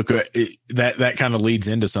know, look, that kind of leads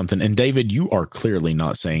into something. And David, you are clearly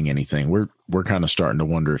not saying anything. We're kind of starting to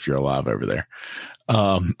wonder if you're alive over there.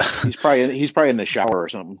 He's probably in the shower or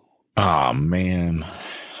something. Oh man,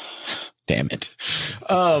 damn it.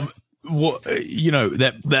 Well, you know,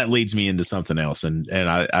 that leads me into something else. And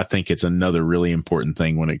I think it's another really important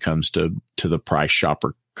thing when it comes to the price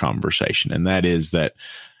shopper conversation. And that is that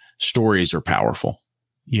stories are powerful,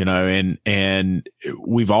 you know, and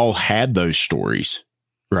we've all had those stories.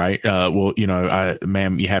 Right. Well, you know,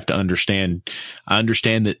 ma'am, you have to understand. I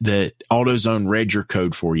understand that AutoZone read your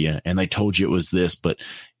code for you and they told you it was this, but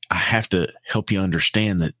I have to help you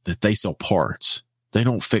understand that they sell parts. They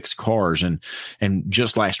don't fix cars. And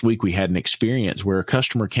just last week we had an experience where a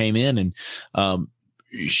customer came in and,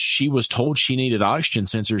 she was told she needed oxygen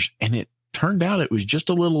sensors, and it turned out it was just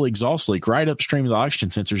a little exhaust leak right upstream of the oxygen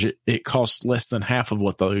sensors. It cost less than half of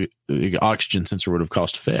what the oxygen sensor would have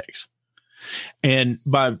cost to fix. And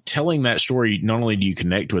by telling that story, not only do you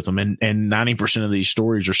connect with them, and 90% of these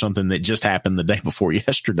stories are something that just happened the day before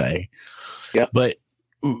yesterday, but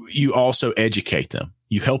you also educate them.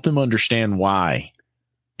 You help them understand why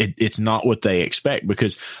it's not what they expect,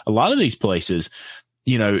 because a lot of these places,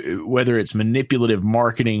 you know, whether it's manipulative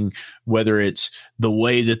marketing, whether it's the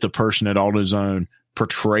way that the person at AutoZone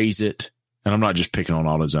portrays it, and I'm not just picking on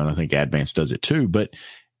AutoZone, I think Advance does it too, but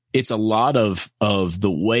it's a lot of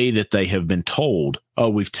the way that they have been told, oh,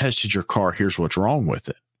 we've tested your car, here's what's wrong with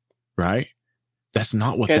it. Right? That's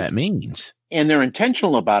not what that means. And they're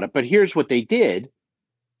intentional about it. But here's what they did.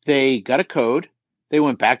 They got a code. They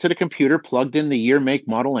went back to the computer, plugged in the year, make,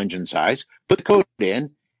 model, engine size, put the code in,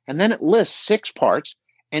 and then it lists 6 parts,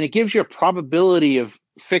 and it gives you a probability of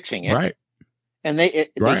fixing it. Right. And they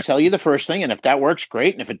sell you the first thing, and if that works,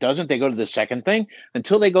 great. And if it doesn't, they go to the second thing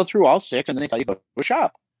until they go through all 6, and then they tell you to go to a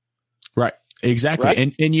shop. Right. Exactly.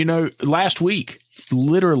 Right? And you know,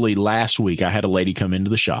 literally last week, I had a lady come into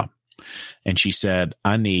the shop and she said,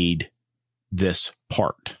 I need this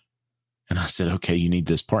part. And I said, okay, you need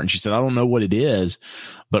this part. And she said, I don't know what it is,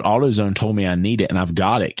 but AutoZone told me I need it and I've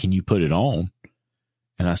got it. Can you put it on?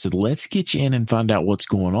 And I said, let's get you in and find out what's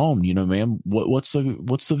going on. You know, ma'am, what's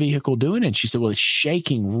the vehicle doing? And she said, well, it's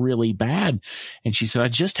shaking really bad. And she said, I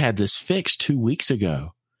just had this fixed 2 weeks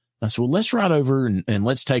ago. I said, well, let's ride over and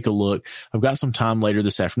let's take a look. I've got some time later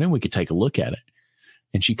this afternoon. We could take a look at it.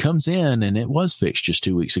 And she comes in and it was fixed just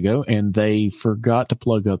 2 weeks ago, and they forgot to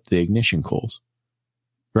plug up the ignition coils.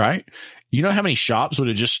 Right? You know how many shops would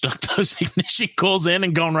have just stuck those ignition coils in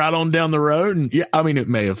and gone right on down the road? And yeah, I mean, it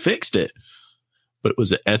may have fixed it, but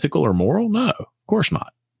was it ethical or moral? No, of course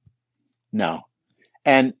not. No.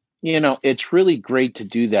 And, you know, it's really great to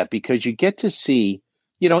do that because you get to see,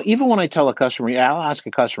 you know, even when I tell a customer, I'll ask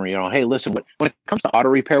a customer, you know, hey, listen, when it comes to auto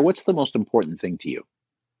repair, what's the most important thing to you?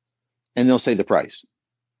 And they'll say the price.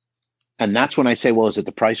 And that's when I say, well, is it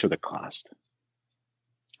the price or the cost?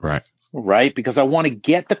 Right. Right. Because I want to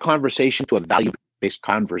get the conversation to a value-based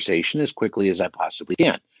conversation as quickly as I possibly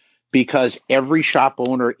can. Because every shop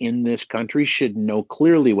owner in this country should know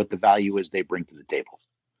clearly what the value is they bring to the table.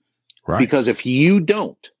 Right. Because if you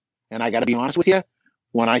don't, and I got to be honest with you,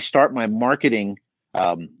 when I start my marketing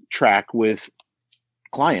track with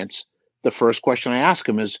clients, the first question I ask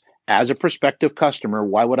them is, as a prospective customer,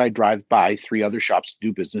 why would I drive by 3 other shops to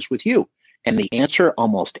do business with you? And the answer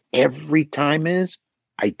almost every time is,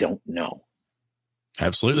 I don't know.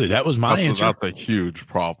 Absolutely. That was my answer. That's a huge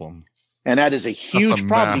problem. And that is a huge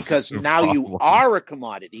problem because now problem. you are a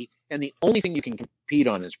commodity and the only thing you can compete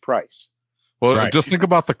on is price. Well, just think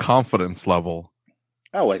about the confidence level.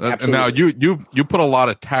 Oh, absolutely. And now you put a lot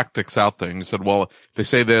of tactics out there and you said, well, if they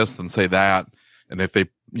say this, then say that. And if they,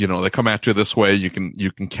 they come at you this way, you can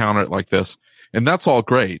counter it like this. And that's all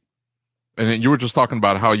great. And you were just talking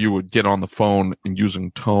about how you would get on the phone and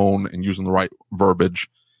using tone and using the right verbiage.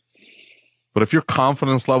 But if your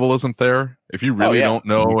confidence level isn't there, if you really don't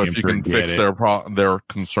know if you can fix their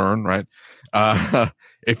concern, right?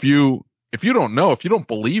 If you don't know, if you don't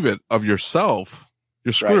believe it of yourself,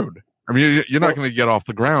 you're screwed. Right. I mean, you're not going to get off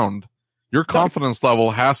the ground. Your confidence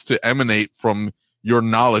level has to emanate from your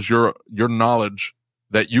knowledge, your knowledge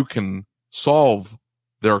that you can solve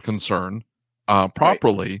their concern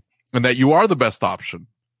properly, and that you are the best option.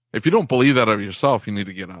 If you don't believe that of yourself, you need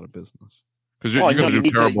to get out of business because you're going to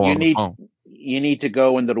do terrible on the phone. You need to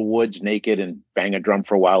go into the woods naked and bang a drum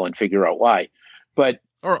for a while and figure out why. But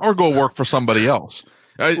or go work for somebody else.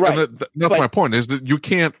 Right. That's my point, is that you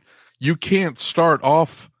can't start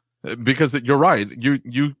off, because you're right.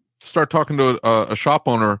 You start talking to a shop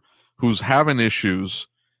owner who's having issues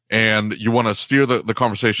and you want to steer the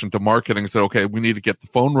conversation to marketing and say, okay, we need to get the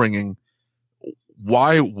phone ringing.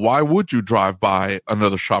 Why would you drive by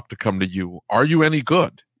another shop to come to you? Are you any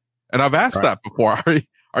good? And I've asked that before.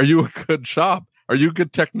 Are you a good shop? Are you a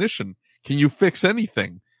good technician? Can you fix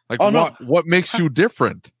anything? Like what makes you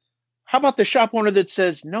different? How about the shop owner that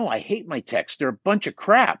says, no, I hate my techs. They're a bunch of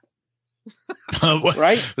crap.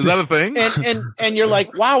 Right? Is that a thing? And you're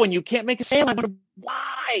like, wow, and you can't make a sale. I wonder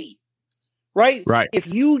why? Right? Right.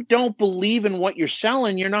 If you don't believe in what you're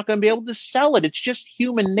selling, you're not going to be able to sell it. It's just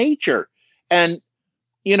human nature. And,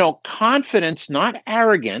 confidence, not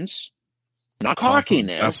arrogance, not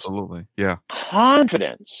cockiness. Absolutely. Yeah.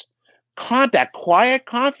 Confidence. That quiet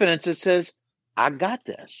confidence that says, I got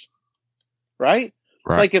this. Right?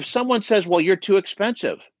 Like if someone says, well, you're too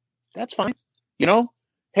expensive, that's fine.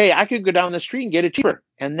 Hey, I could go down the street and get it cheaper,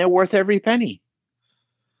 and they're worth every penny.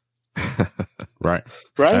 Right.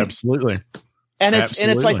 Absolutely. And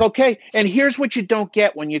it's like, okay. And here's what you don't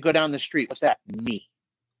get when you go down the street. What's that? Me.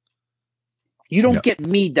 You don't get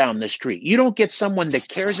me down the street. You don't get someone that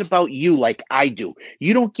cares about you like I do.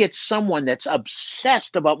 You don't get someone that's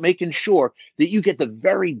obsessed about making sure that you get the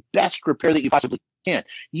very best repair that you possibly can.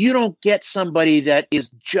 You don't get somebody that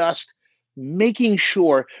is just making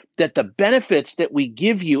sure that the benefits that we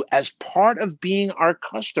give you as part of being our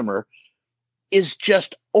customer is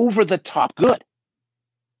just over the top good.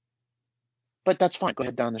 But that's fine. Go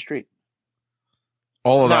ahead down the street.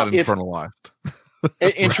 All of that internalized.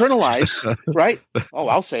 Internalized, right? Oh,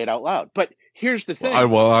 I'll say it out loud. But here's the thing.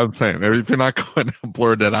 I'm saying, if you're not going to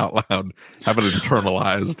blurt it out loud, have it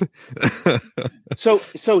internalized.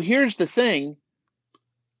 So here's the thing.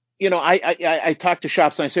 I talk to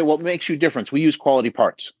shops and I say, well, what makes you different? We use quality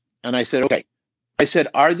parts. And I said, okay. I said,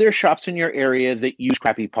 are there shops in your area that use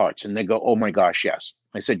crappy parts? And they go, oh my gosh, yes.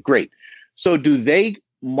 I said, great. So do they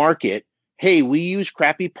market, hey, we use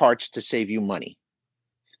crappy parts to save you money?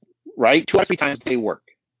 Right? 2 or 3 times they work.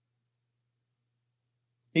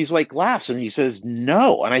 He's like, laughs, and he says,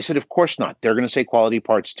 no. And I said, of course not. They're going to say quality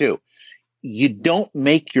parts too. You don't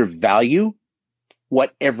make your value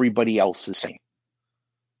what everybody else is saying.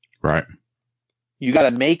 Right. You got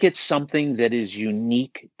to make it something that is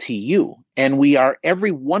unique to you. And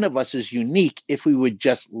every one of us is unique if we would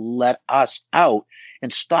just let us out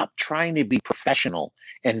and stop trying to be professional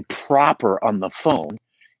and proper on the phone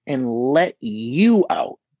and let you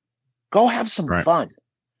out. Go have some fun.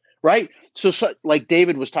 Right. So like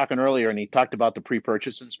David was talking earlier, and he talked about the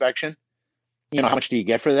pre-purchase inspection. How much do you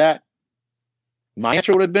get for that? My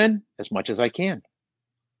answer would have been as much as I can.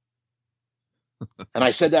 And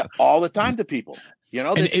I said that all the time to people.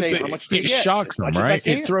 They say, how much do you get? It shocks them, right?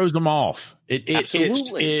 It throws them off.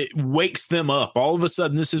 It wakes them up. All of a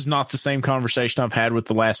sudden, this is not the same conversation I've had with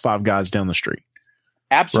the last 5 guys down the street.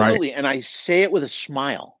 Absolutely. Right? And I say it with a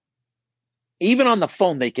smile. Even on the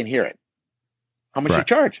phone, they can hear it. How much you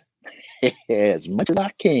charge? As much as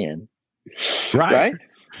I can. Right.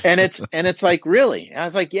 And it's like, really? And I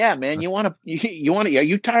was like, yeah, man, are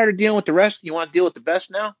you tired of dealing with the rest? You want to deal with the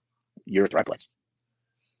best now? You're at the right place.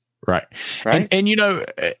 Right. And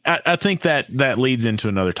I think that leads into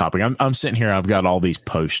another topic. I'm sitting here. I've got all these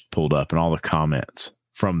posts pulled up and all the comments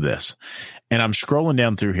from this, and I'm scrolling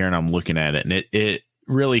down through here and I'm looking at it, and it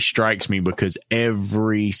really strikes me because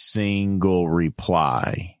every single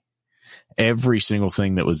reply, every single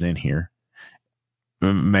thing that was in here,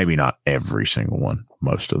 maybe not every single one,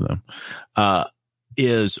 most of them,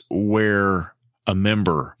 is where a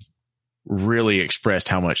member really expressed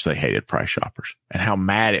how much they hated price shoppers and how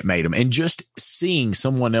mad it made them. And just seeing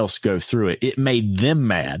someone else go through it, it made them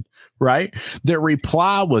mad, right? Their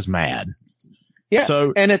reply was mad. Yeah.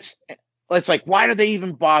 So, and it's like, why do they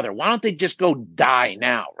even bother? Why don't they just go die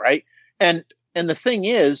now? Right. And the thing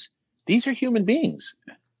is, these are human beings.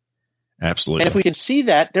 Absolutely. And if we can see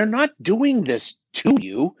that, they're not doing this to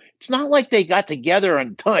you. It's not like they got together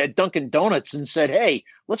at Dunkin' Donuts and said, hey,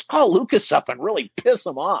 let's call Lucas up and really piss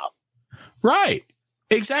him off. Right.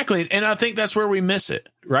 Exactly. And I think that's where we miss it,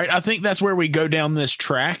 right? I think that's where we go down this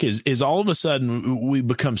track is all of a sudden we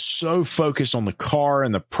become so focused on the car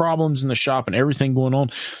and the problems in the shop and everything going on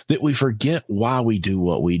that we forget why we do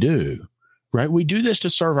what we do, right? We do this to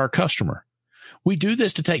serve our customer. We do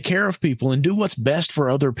this to take care of people and do what's best for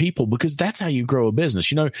other people, because that's how you grow a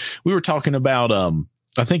business. You know, we were talking about,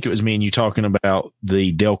 I think it was me and you talking about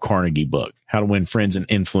the Dale Carnegie book, How to Win Friends and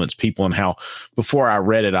Influence People, and how before I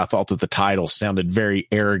read it, I thought that the title sounded very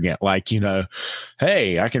arrogant. Like, you know,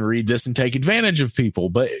 hey, I can read this and take advantage of people.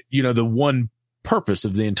 But, you know, the one purpose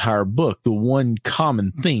of the entire book, the one common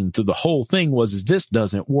theme through the whole thing is this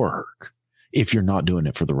doesn't work if you're not doing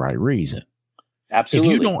it for the right reason.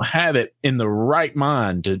 Absolutely. If you don't have it in the right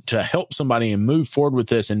mind to help somebody and move forward with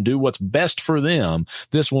this and do what's best for them,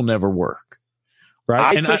 this will never work.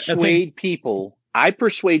 Right. I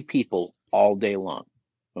persuade people all day long.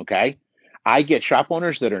 Okay. I get shop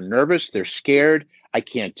owners that are nervous. They're scared. I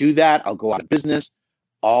can't do that. I'll go out of business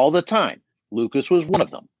all the time. Lucas was one of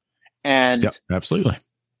them. And yep, absolutely.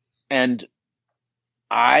 And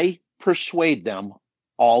I persuade them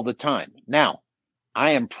all the time. Now,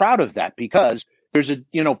 I am proud of that because there's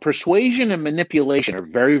persuasion and manipulation are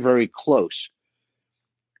very, very close.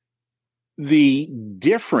 The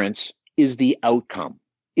difference is the outcome.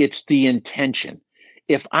 It's the intention.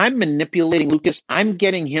 If I'm manipulating Lucas, I'm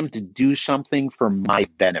getting him to do something for my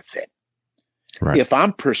benefit. Right. If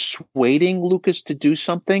I'm persuading Lucas to do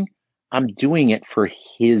something, I'm doing it for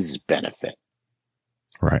his benefit.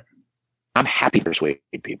 Right. I'm happy to persuade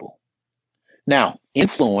people. Now,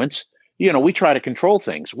 influence, we try to control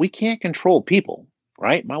things. We can't control people,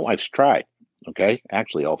 right? My wife's tried. Okay.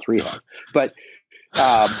 Actually, all three have. But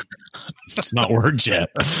it's not worked yet.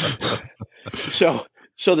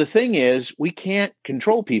 So the thing is, we can't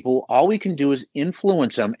control people. All we can do is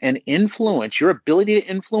influence them, and your ability to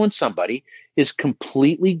influence somebody is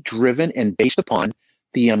completely driven and based upon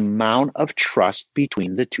the amount of trust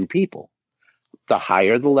between the two people. The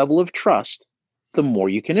higher the level of trust, the more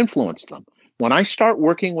you can influence them. When I start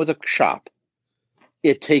working with a shop,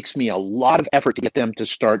 it takes me a lot of effort to get them to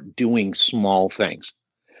start doing small things.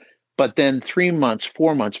 But then 3 months,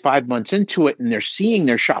 4 months, 5 months into it, and they're seeing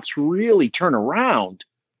their shops really turn around.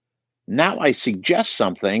 Now I suggest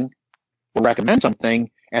something or recommend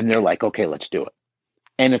something, and they're like, okay, let's do it.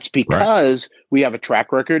 And it's because we have a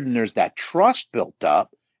track record and there's that trust built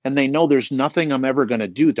up, and they know there's nothing I'm ever going to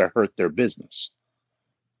do to hurt their business.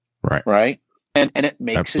 Right. Right. And it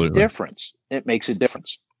makes Absolutely. a difference. It makes a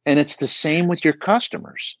difference. And it's the same with your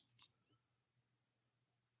customers.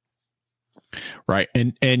 Right.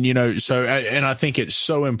 And I think it's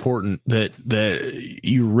so important that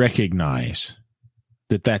you recognize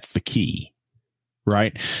that that's the key,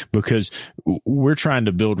 right? Because we're trying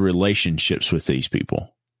to build relationships with these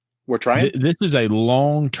people. We're trying. This is a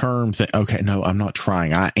long-term thing. Okay. No, I'm not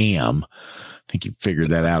trying. I am. I think you figured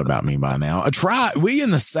that out about me by now. We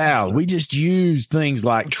in the South, we just use things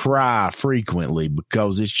like try frequently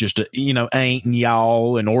because it's just ain't and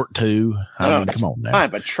y'all and ought to. I mean, come on now. Fine,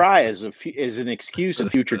 but try is an excuse in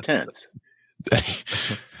future tense.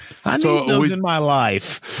 I need those in my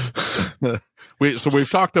life. So we've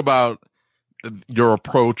talked about your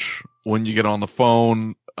approach when you get on the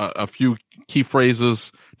phone, a few key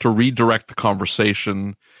phrases to redirect the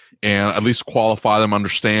conversation and at least qualify them,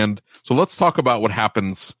 understand. So let's talk about what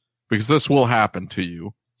happens, because this will happen to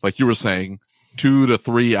you. Like you were saying, 2 to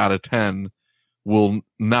 3 out of 10 will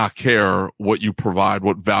not care what you provide,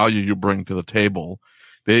 what value you bring to the table.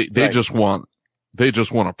 They just want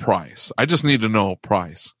a price. I just need to know a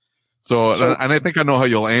price. So, and I think I know how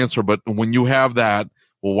you'll answer, but when you have that,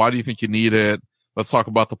 well, why do you think you need it? Let's talk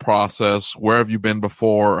about the process. Where have you been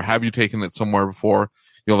before? Or have you taken it somewhere before?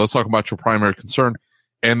 Let's talk about your primary concern.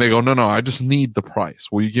 And they go, no, I just need the price.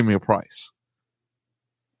 Will you give me a price?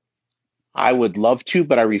 I would love to,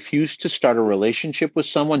 but I refuse to start a relationship with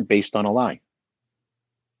someone based on a lie.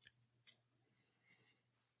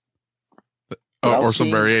 Or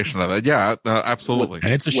some variation of that. Yeah, absolutely.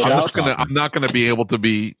 And it's a I'm not going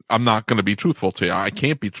to be truthful to you. I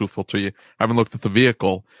can't be truthful to you. I haven't looked at the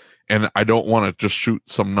vehicle, and I don't want to just shoot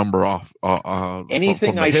some number off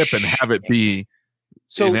anything from the hip and have it be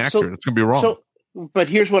inaccurate. It's going to be wrong. But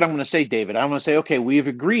here's what I'm going to say, David. I'm going to say, okay, we have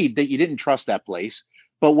agreed that you didn't trust that place,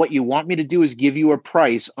 but what you want me to do is give you a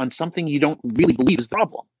price on something you don't really believe is the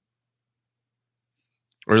problem.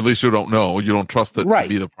 Or at least you don't know. You don't trust it Right. to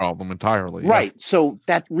be the problem entirely. Right. Yeah. So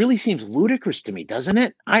that really seems ludicrous to me, doesn't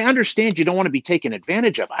it? I understand you don't want to be taken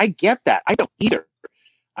advantage of. I get that. I don't either.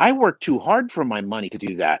 I work too hard for my money to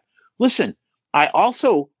do that. Listen, I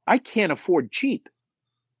can't afford cheap.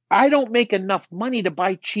 I don't make enough money to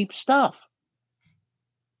buy cheap stuff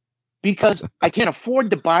because I can't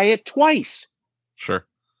afford to buy it twice. Sure.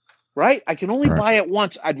 Right? I can only buy it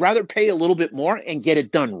once. I'd rather pay a little bit more and get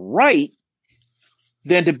it done right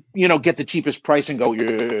than to, get the cheapest price and go,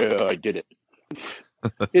 yeah, I did it.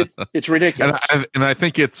 It's ridiculous. And I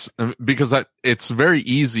think it's because it's very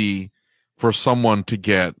easy for someone to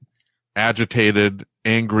get agitated,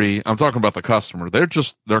 angry. I'm talking about the customer.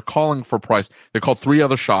 They're calling for price. They called 3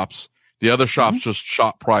 other shops. The other shops just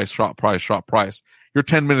shot price. You're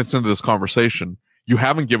 10 minutes into this conversation. You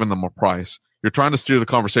haven't given them a price. You're trying to steer the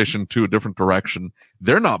conversation to a different direction.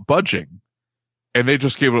 They're not budging. And they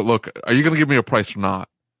just gave it a look. Are you going to give me a price or not?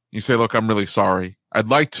 You say, look, I'm really sorry. I'd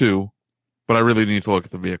like to, but I really need to look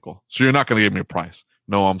at the vehicle. So you're not going to give me a price.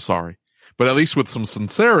 No, I'm sorry. But at least with some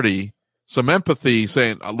sincerity, some empathy,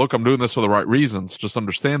 saying, look, I'm doing this for the right reasons. Just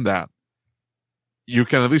understand that. You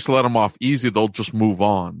can at least let them off easy. They'll just move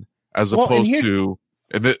on as opposed to,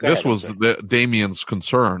 and this was Damien's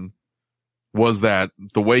concern, was that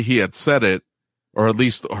the way he had said it, or at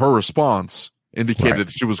least her response, indicated that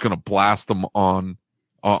she was going to blast them on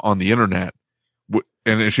the internet,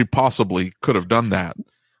 and she possibly could have done that.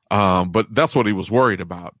 But that's what he was worried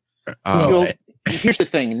about. Here's the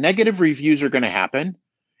thing: negative reviews are going to happen,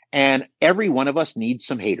 and every one of us needs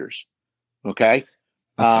some haters. Okay,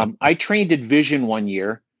 I trained at Vision one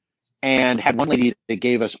year, and had one lady that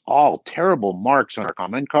gave us all terrible marks on our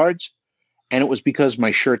comment cards, and it was because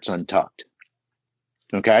my shirt's untucked.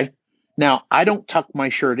 Okay, now I don't tuck my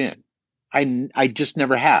shirt in. I just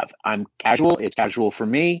never have. I'm casual. It's casual for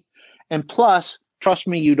me. And plus, trust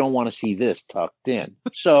me, you don't want to see this tucked in.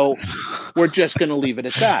 So we're just going to leave it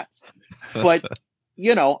at that. But,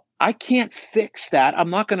 I can't fix that. I'm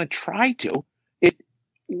not going to try to.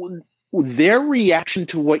 Their reaction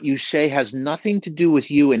to what you say has nothing to do with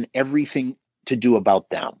you and everything to do about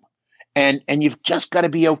them. And you've just got to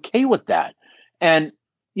be okay with that. And,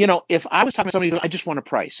 if I was talking to somebody, I just want a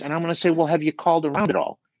price. And I'm going to say, well, have you called around at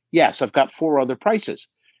all? Yes, I've got 4 other prices.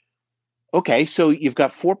 Okay, so you've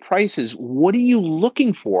got 4 prices. What are you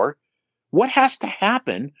looking for? What has to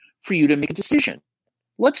happen for you to make a decision?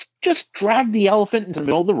 Let's just drag the elephant into the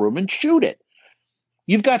middle of the room and shoot it.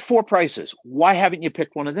 You've got 4 prices. Why haven't you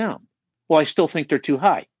picked one of them? Well, I still think they're too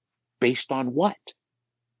high. Based on what?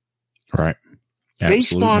 Right.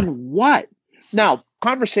 Based Absolutely. on what? Now,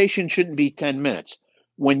 conversation shouldn't be 10 minutes.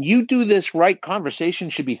 When you do this right, conversation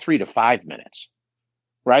should be 3 to 5 minutes.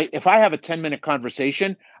 Right? If I have a 10-minute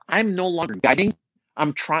conversation, I'm no longer guiding.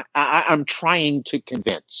 I'm trying to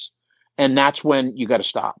convince. And that's when you got to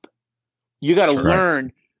stop. You got to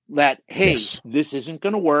learn that, hey, this isn't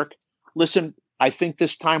going to work. Listen, I think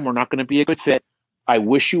this time we're not going to be a good fit. I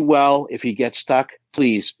wish you well. If you get stuck,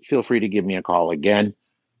 please feel free to give me a call again.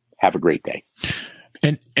 Have a great day.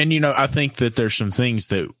 And I think that there's some things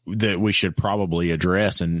that we should probably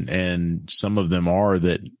address, and some of them are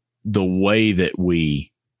that the way that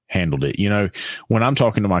we handled it. When I'm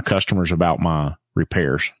talking to my customers about my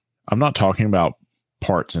repairs, I'm not talking about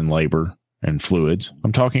parts and labor and fluids.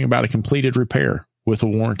 I'm talking about a completed repair with a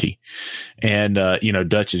warranty. And,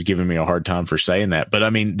 Dutch is giving me a hard time for saying that, but I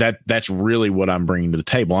mean, that's really what I'm bringing to the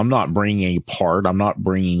table. I'm not bringing a part. I'm not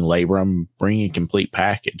bringing labor. I'm bringing a complete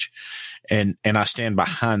package. And I stand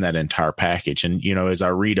behind that entire package. And, as I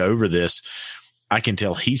read over this, I can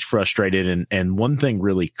tell he's frustrated. And one thing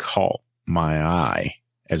really caught my eye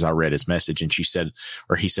as I read his message. And he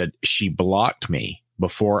said, she blocked me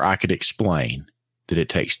before I could explain that it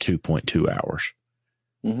takes 2.2 hours.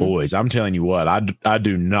 Mm-hmm. Boys, I'm telling you what, I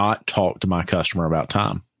do not talk to my customer about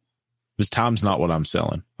time, because time's not what I'm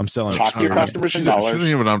selling. I'm selling. Talk to your customers in dollars. I shouldn't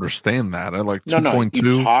even understand that. I like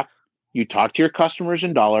 2.2. No, you talk to your customers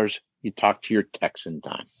in dollars. You talk to your techs in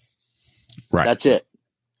time. Right. That's it.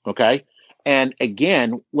 Okay. And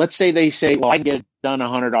again, let's say they say, well, I can get it done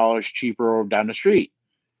 $100 cheaper down the street.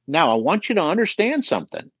 Now, I want you to understand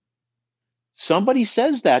something. Somebody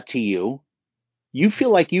says that to you, you feel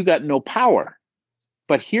like you got no power.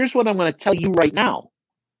 But here's what I'm going to tell you right now.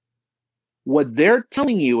 What they're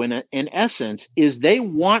telling you in essence is they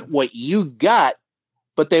want what you got,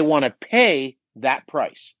 but they want to pay that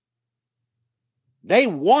price. They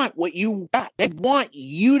want what you got. They want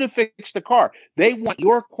you to fix the car. They want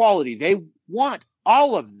your quality. They want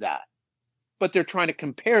all of that. But they're trying to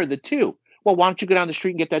compare the two. Well, why don't you go down the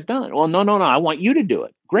street and get that done? Well, no. I want you to do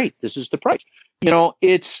it. Great. This is the price. I'll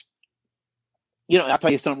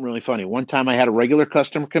tell you something really funny. One time I had a regular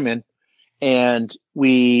customer come in, and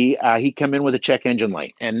he come in with a check engine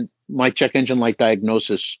light, and my check engine light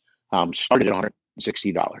diagnosis started at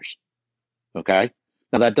 $160. Okay.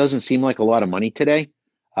 Now that doesn't seem like a lot of money today.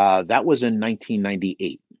 That was in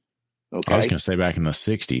 1998. Okay. I was going to say back in the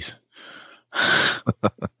 60s.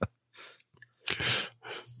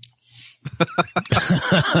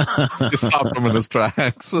 You stopped him in his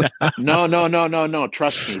tracks. No.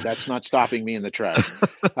 Trust me, that's not stopping me in the tracks.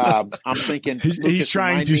 I'm thinking he's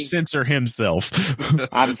trying to censor himself.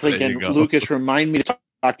 I'm thinking, Lucas, remind me to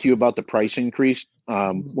talk to you about the price increase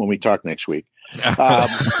when we talk next week.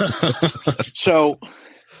 So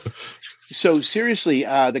seriously,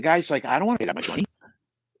 the guy's like, I don't want to pay that much money.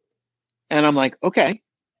 And I'm like, okay.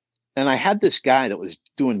 And I had this guy that was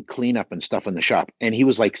doing cleanup and stuff in the shop, and he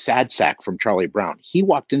was like Sad Sack from Charlie Brown. He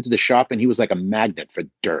walked into the shop and he was like a magnet for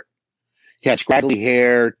dirt. He had scraggly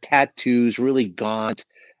hair, tattoos, really gaunt.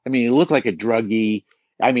 I mean, he looked like a druggie.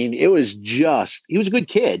 I mean, he was a good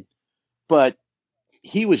kid, but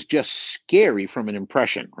he was just scary from an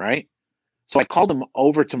impression, right? So I called him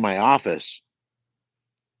over to my office,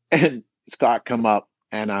 and Scott come up,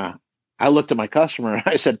 and I looked at my customer and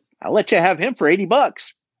I said, I'll let you have him for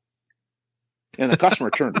 $80. And the customer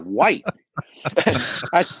turned white. And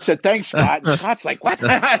I said, thanks, Scott. And Scott's like, what?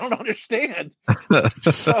 I don't understand.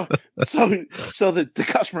 So the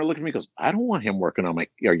customer looked at me and goes, I don't want him working on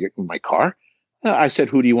my car. I said,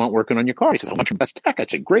 who do you want working on your car? He said, I want your best tech. I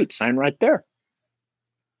said, great, sign right there.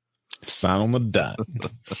 Sign on the dot.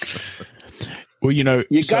 Well, you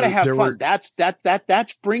got to have fun.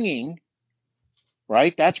 That's bringing,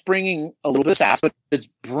 right? That's bringing a little bit of sass, but it's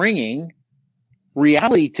bringing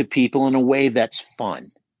reality to people in a way that's fun,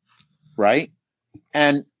 right?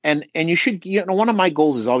 And you should, one of my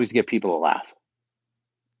goals is always to get people to laugh,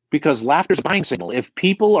 because laughter is a buying signal. If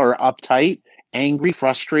people are uptight, angry,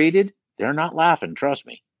 frustrated, they're not laughing. Trust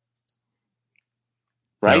me,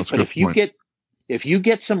 right? But if you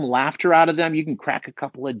get some laughter out of them, you can crack a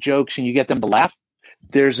couple of jokes and you get them to laugh.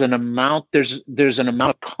 There's an amount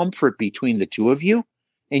of comfort between the two of you,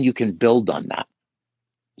 and you can build on that.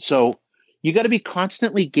 So you got to be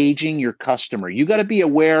constantly gauging your customer. You got to be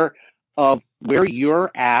aware of where you're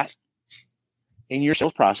at in your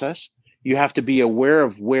sales process. You have to be aware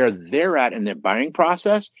of where they're at in their buying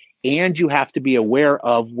process, and you have to be aware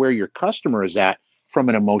of where your customer is at from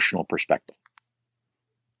an emotional perspective.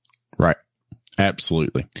 Right.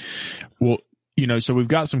 Absolutely. Well, so we've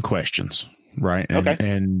got some questions, right? Okay.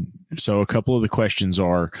 And so a couple of the questions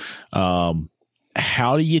are,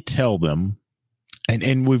 how do you tell them?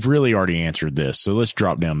 And we've really already answered this. So let's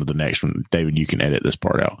drop down to the next one. David, you can edit this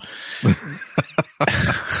part out.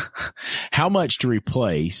 How much to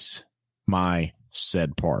replace my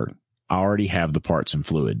said part? I already have the parts and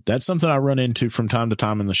fluid. That's something I run into from time to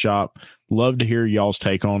time in the shop. Love to hear y'all's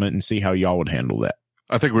take on it and see how y'all would handle that.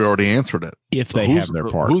 I think we already answered it. If they have their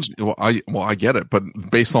parts. I get it, but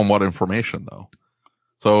based on what information though?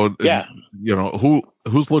 So, yeah,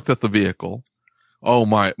 who's looked at the vehicle? Oh,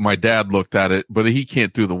 my dad looked at it, but he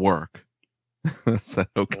can't do the work. So,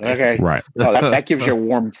 okay. Right. Oh, that gives you a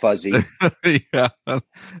warm fuzzy. Yeah.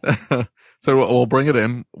 So we'll bring it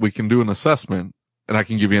in. We can do an assessment, and I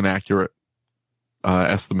can give you an accurate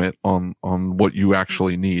estimate on what you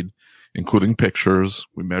actually need, including pictures.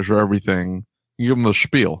 We measure everything. You give them the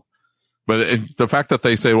spiel. But the fact that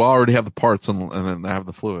they say, well, I already have the parts and then I have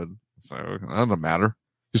the fluid. So that doesn't matter.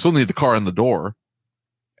 You still need the car in the door.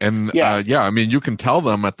 And I mean, you can tell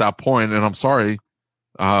them at that point, and I'm sorry,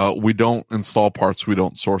 we don't install parts we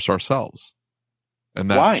don't source ourselves. And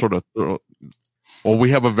that Why? sort of, well, we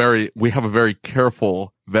have a very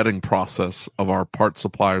careful vetting process of our part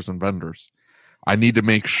suppliers and vendors. I need to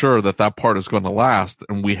make sure that part is going to last,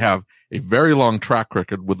 and we have a very long track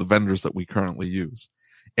record with the vendors that we currently use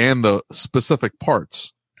and the specific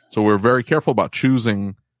parts. So we're very careful about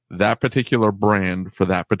choosing that particular brand for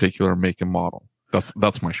that particular make and model.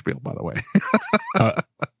 That's my spiel, by the way.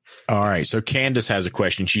 All right. So Candace has a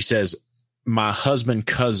question. She says, my husband,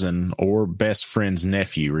 cousin, or best friend's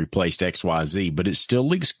nephew replaced XYZ, but it still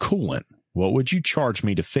leaks coolant. What would you charge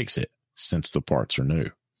me to fix it since the parts are new?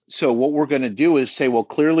 So what we're going to do is say, well,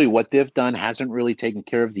 clearly what they've done hasn't really taken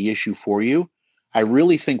care of the issue for you. I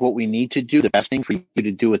really think what we need to do, the best thing for you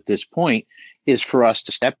to do at this point, is for us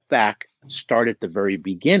to step back, start at the very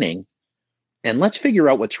beginning, and let's figure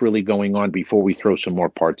out what's really going on before we throw some more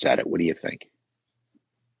parts at it. What do you think?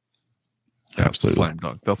 Absolutely. Slam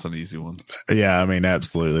dunk. That's an easy one. Yeah, I mean,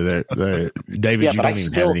 absolutely. David, Yeah, you but don't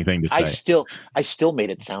even have anything to say. I still made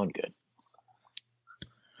it sound good.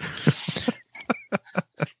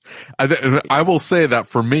 I will say that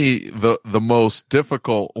for me, the most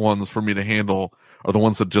difficult ones for me to handle are the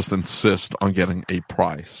ones that just insist on getting a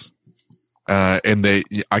price. And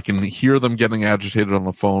I can hear them getting agitated on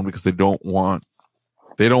the phone because they don't want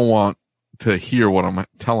to hear what I'm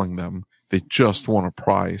telling them. They just want a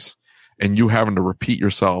price, and you having to repeat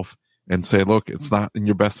yourself and say, look, it's not in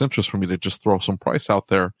your best interest for me to just throw some price out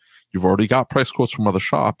there. You've already got price quotes from other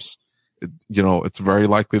shops. It's very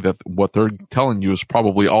likely that what they're telling you is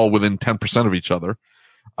probably all within 10% of each other.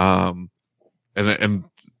 Those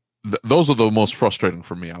are the most frustrating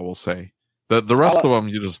for me, I will say. The rest of them,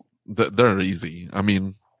 they're easy. I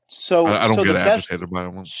mean, I don't get agitated by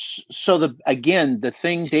them. So the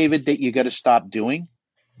thing, David, that you got to stop doing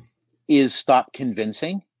is stop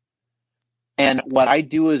convincing. And what I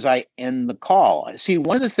do is I end the call. See,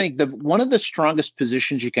 one of the strongest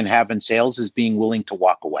positions you can have in sales is being willing to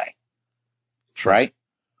walk away. Sure. Right?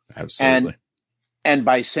 Absolutely. And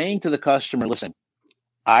by saying to the customer, listen,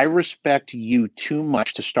 I respect you too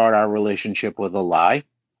much to start our relationship with a lie.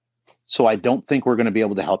 So I don't think we're going to be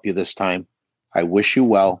able to help you this time. I wish you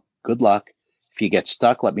well. Good luck. If you get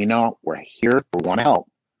stuck, let me know. We're here. We want to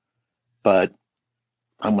help. But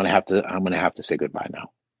I'm going to have to say goodbye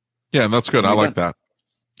now. Yeah, and that's good. I like that.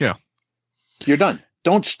 Yeah. You're done.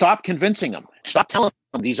 Don't stop convincing them. Stop telling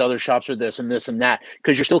them these other shops are this and this and that,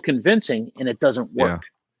 because you're still convincing and it doesn't work.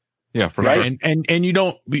 Yeah, for right? sure. And you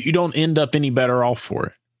don't end up any better off for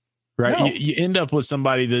it. Right. No. You end up with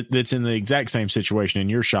somebody that's in the exact same situation in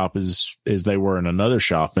your shop as they were in another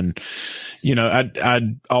shop. And,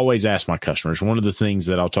 I'd always ask my customers, one of the things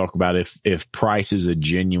that I'll talk about if price is a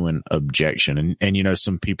genuine objection, and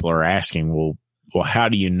some people are asking, well, how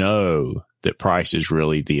do you know that price is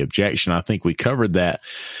really the objection? I think we covered that.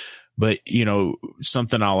 But,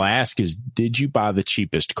 something I'll ask is, did you buy the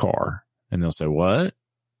cheapest car? And they'll say, what?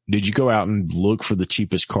 Did you go out and look for the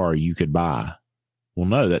cheapest car you could buy? Well,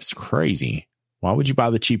 no, that's crazy. Why would you buy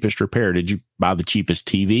the cheapest repair? Did you buy the cheapest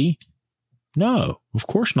TV? No, of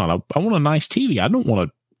course not. I want a nice TV. I don't want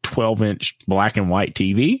a 12-inch black and white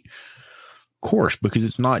TV. Of course, because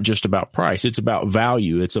it's not just about price. It's about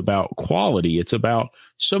value. It's about quality. It's about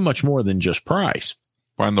so much more than just price.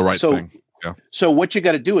 Find the right thing. Yeah. So what you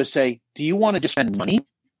got to do is say, do you want to just spend money,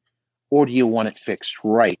 or do you want it fixed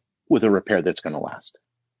right with a repair that's going to last?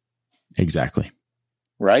 Exactly.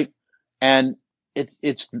 Right. And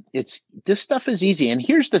it's this stuff is easy. And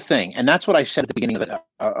here's the thing. And that's what I said at the beginning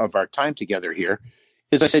of our time together here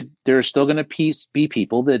is I said, there are still going to be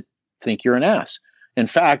people that think you're an ass. In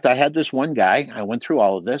fact, I had this one guy, I went through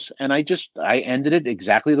all of this, and I ended it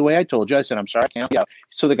exactly the way I told you. I said, I'm sorry, I can't help you out.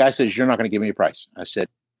 So the guy says, you're not going to give me a price. I said,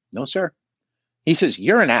 no, sir. He says,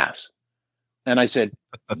 you're an ass. And I said,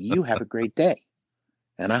 you have a great day.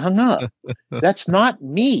 And I hung up. That's not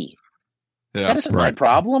me. Yeah, that isn't my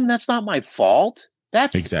problem. That's not my fault.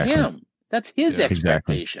 That's exactly him. That's his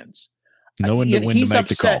expectations. Knowing when to make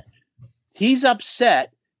the call. He's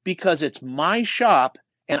upset because it's my shop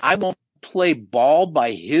and I won't play ball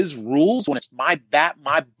by his rules when it's my bat,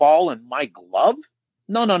 my ball, and my glove.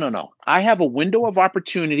 No. I have a window of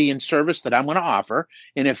opportunity and service that I'm going to offer.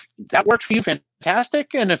 And if that works for you, fantastic.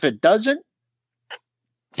 And if it doesn't,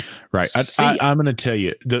 right. I'm going to tell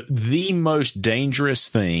you the most dangerous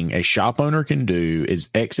thing a shop owner can do is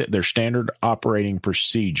exit their standard operating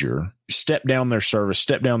procedure, step down their service,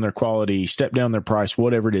 step down their quality, step down their price,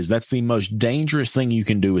 whatever it is. That's the most dangerous thing you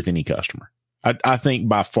can do with any customer. I think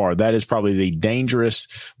by far that is probably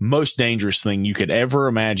the most dangerous thing you could ever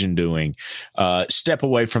imagine doing. Step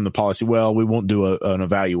away from the policy. Well, we won't do an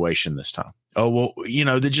evaluation this time. Oh, well,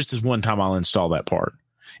 just this one time I'll install that part.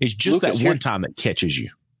 It's just Lucas, that one time that catches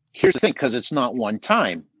you. Here's the thing, because it's not one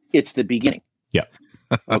time. It's the beginning. Yeah.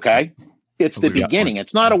 Okay. It's the beginning.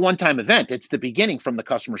 It's not a one-time event. It's the beginning from the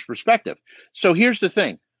customer's perspective. So here's the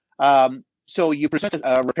thing. So you present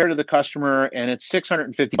a repair to the customer and it's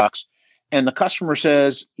 $650. And the customer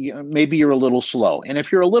says, maybe you're a little slow. And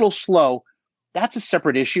if you're a little slow, that's a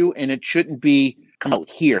separate issue. And it shouldn't come out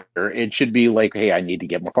here. It should be like, hey, I need to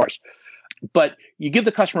get more cars. But you give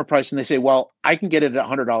the customer a price and they say, well, I can get it at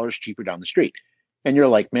 $100 cheaper down the street. And you're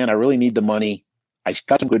like, man, I really need the money. I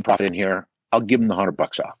got some good profit in here. I'll give them the $100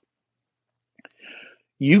 off.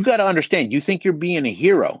 You got to understand, you think you're being a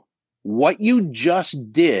hero. What you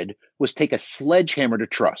just did was take a sledgehammer to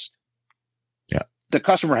trust. Yeah. The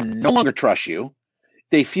customer no longer trusts you.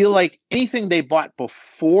 They feel like anything they bought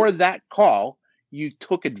before that call, you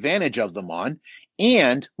took advantage of them on.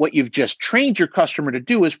 And what you've just trained your customer to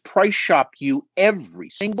do is price shop you every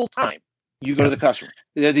single time you go to the customer.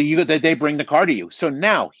 They bring the car to you. So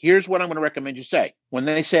now here's what I'm going to recommend you say. When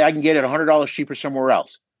they say I can get it $100 cheaper somewhere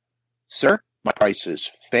else, sir, my price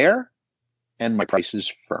is fair and my price is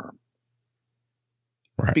firm.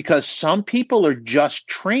 Right. Because some people are just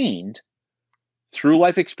trained through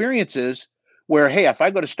life experiences where, hey, if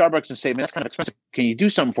I go to Starbucks and say, man, that's kind of expensive, can you do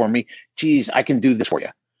something for me? Geez, I can do this for you.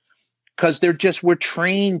 Because we're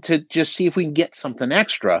trained to just see if we can get something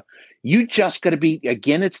extra. You just got to be,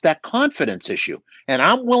 again, it's that confidence issue. And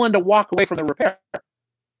I'm willing to walk away from the repair.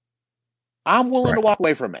 I'm willing to walk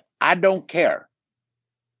away from it. I don't care.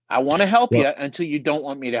 I want to help you until you don't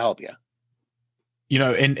want me to help you. You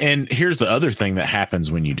know, and here's the other thing that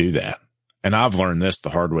happens when you do that. And I've learned this the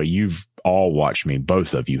hard way. You've all watched me.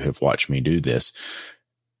 Both of you have watched me do this.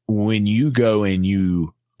 When you go and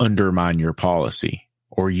you undermine your policy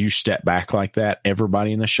or you step back like that,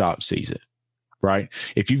 everybody in the shop sees it, right?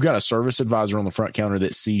 If you've got a service advisor on the front counter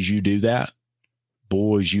that sees you do that,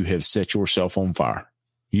 boys, you have set yourself on fire.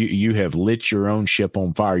 You have lit your own ship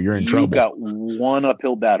on fire. You're in trouble. You've got one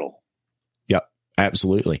uphill battle. Yep,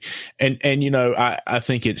 absolutely. And, you know, I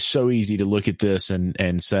think it's so easy to look at this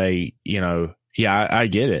and say, you know, yeah, I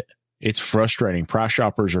get it. It's frustrating. Price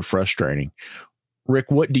shoppers are frustrating.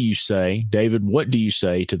 Rick, what do you say? David, what do you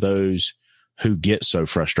say to those who get so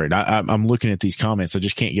frustrated? I'm looking at these comments. I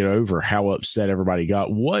just can't get over how upset everybody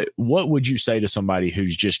got. What would you say to somebody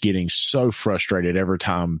who's just getting so frustrated every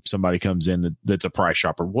time somebody comes in that's a price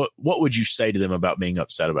shopper? What would you say to them about being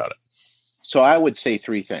upset about it? So I would say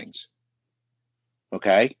three things.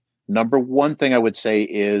 Okay. Number one thing I would say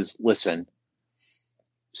is, listen,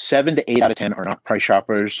 7 to 8 out of 10 are not price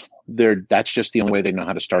shoppers. That's just the only way they know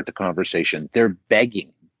how to start the conversation. They're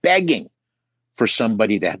begging for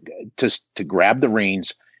somebody to grab the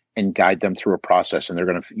reins and guide them through a process, and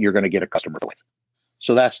you're gonna get a customer for life.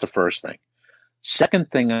 So that's the first thing. Second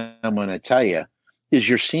thing I'm going to tell you is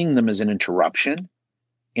you're seeing them as an interruption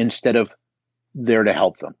instead of there to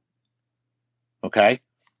help them. Okay?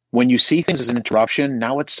 When you see things as an interruption,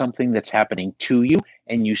 now it's something that's happening to you,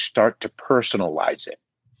 and you start to personalize it.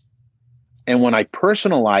 And when I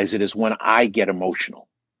personalize it is when I get emotional.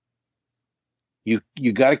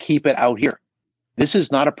 You got to keep it out here. This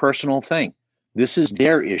is not a personal thing. This is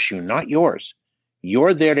their issue, not yours.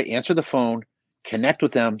 You're there to answer the phone, connect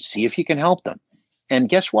with them, see if you can help them. And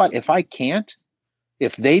guess what? If I can't,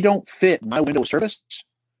 if they don't fit my window of service,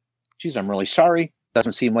 geez, I'm really sorry.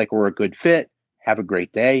 Doesn't seem like we're a good fit. Have a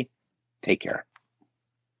great day. Take care.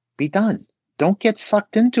 Be done. Don't get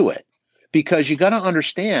sucked into it, because you got to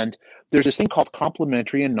understand there's this thing called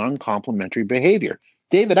complementary and non-complementary behavior.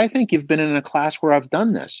 David, I think you've been in a class where I've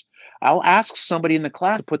done this. I'll ask somebody in the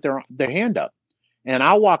class to put their hand up, and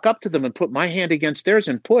I'll walk up to them and put my hand against theirs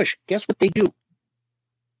and push. Guess what they do?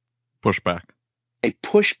 Push back. They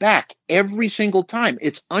push back every single time.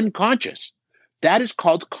 It's unconscious. That is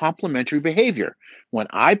called complementary behavior. When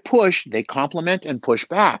I push, they complement and push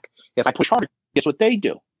back. If I push harder, guess what they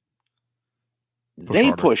do?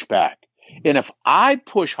 Push back. And if I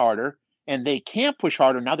push harder and they can't push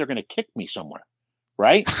harder, now they're going to kick me somewhere,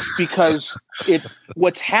 right? Because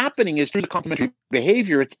what's happening is through the complementary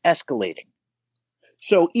behavior, it's escalating.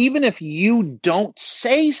 So even if you don't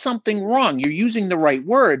say something wrong, you're using the right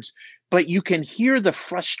words, but you can hear the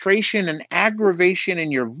frustration and aggravation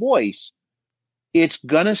in your voice, it's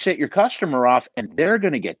going to set your customer off and they're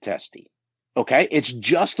going to get testy. Okay. It's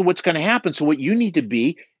just what's going to happen. So what you need to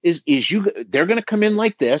be is they're going to come in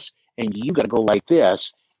like this and you got to go like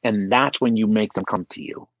this. And that's when you make them come to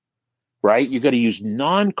you, right? You got to use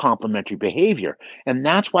non-complimentary behavior. And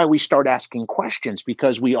that's why we start asking questions,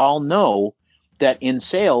 because we all know that in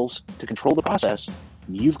sales, to control the process,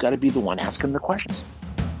 you've got to be the one asking the questions.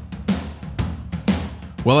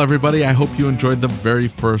 Well, everybody, I hope you enjoyed the very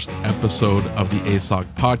first episode of the ASOG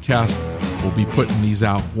podcast. We'll be putting these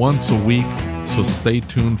out once a week, so stay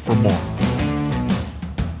tuned for more.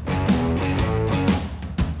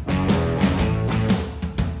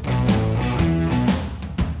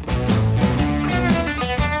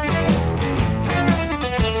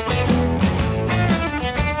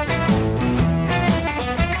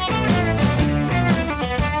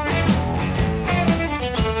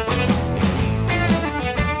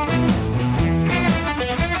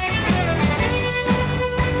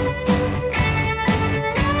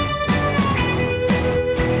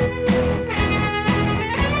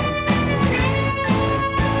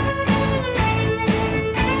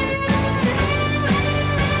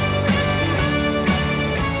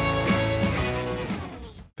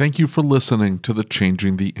 Thank you for listening to the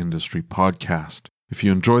Changing the Industry podcast. If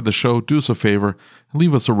you enjoyed the show, do us a favor and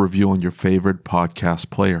leave us a review on your favorite podcast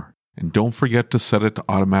player. And don't forget to set it to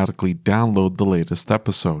automatically download the latest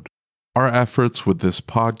episode. Our efforts with this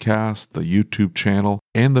podcast, the YouTube channel,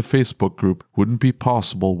 and the Facebook group wouldn't be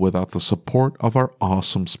possible without the support of our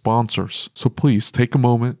awesome sponsors. So please take a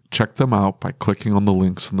moment, check them out by clicking on the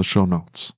links in the show notes.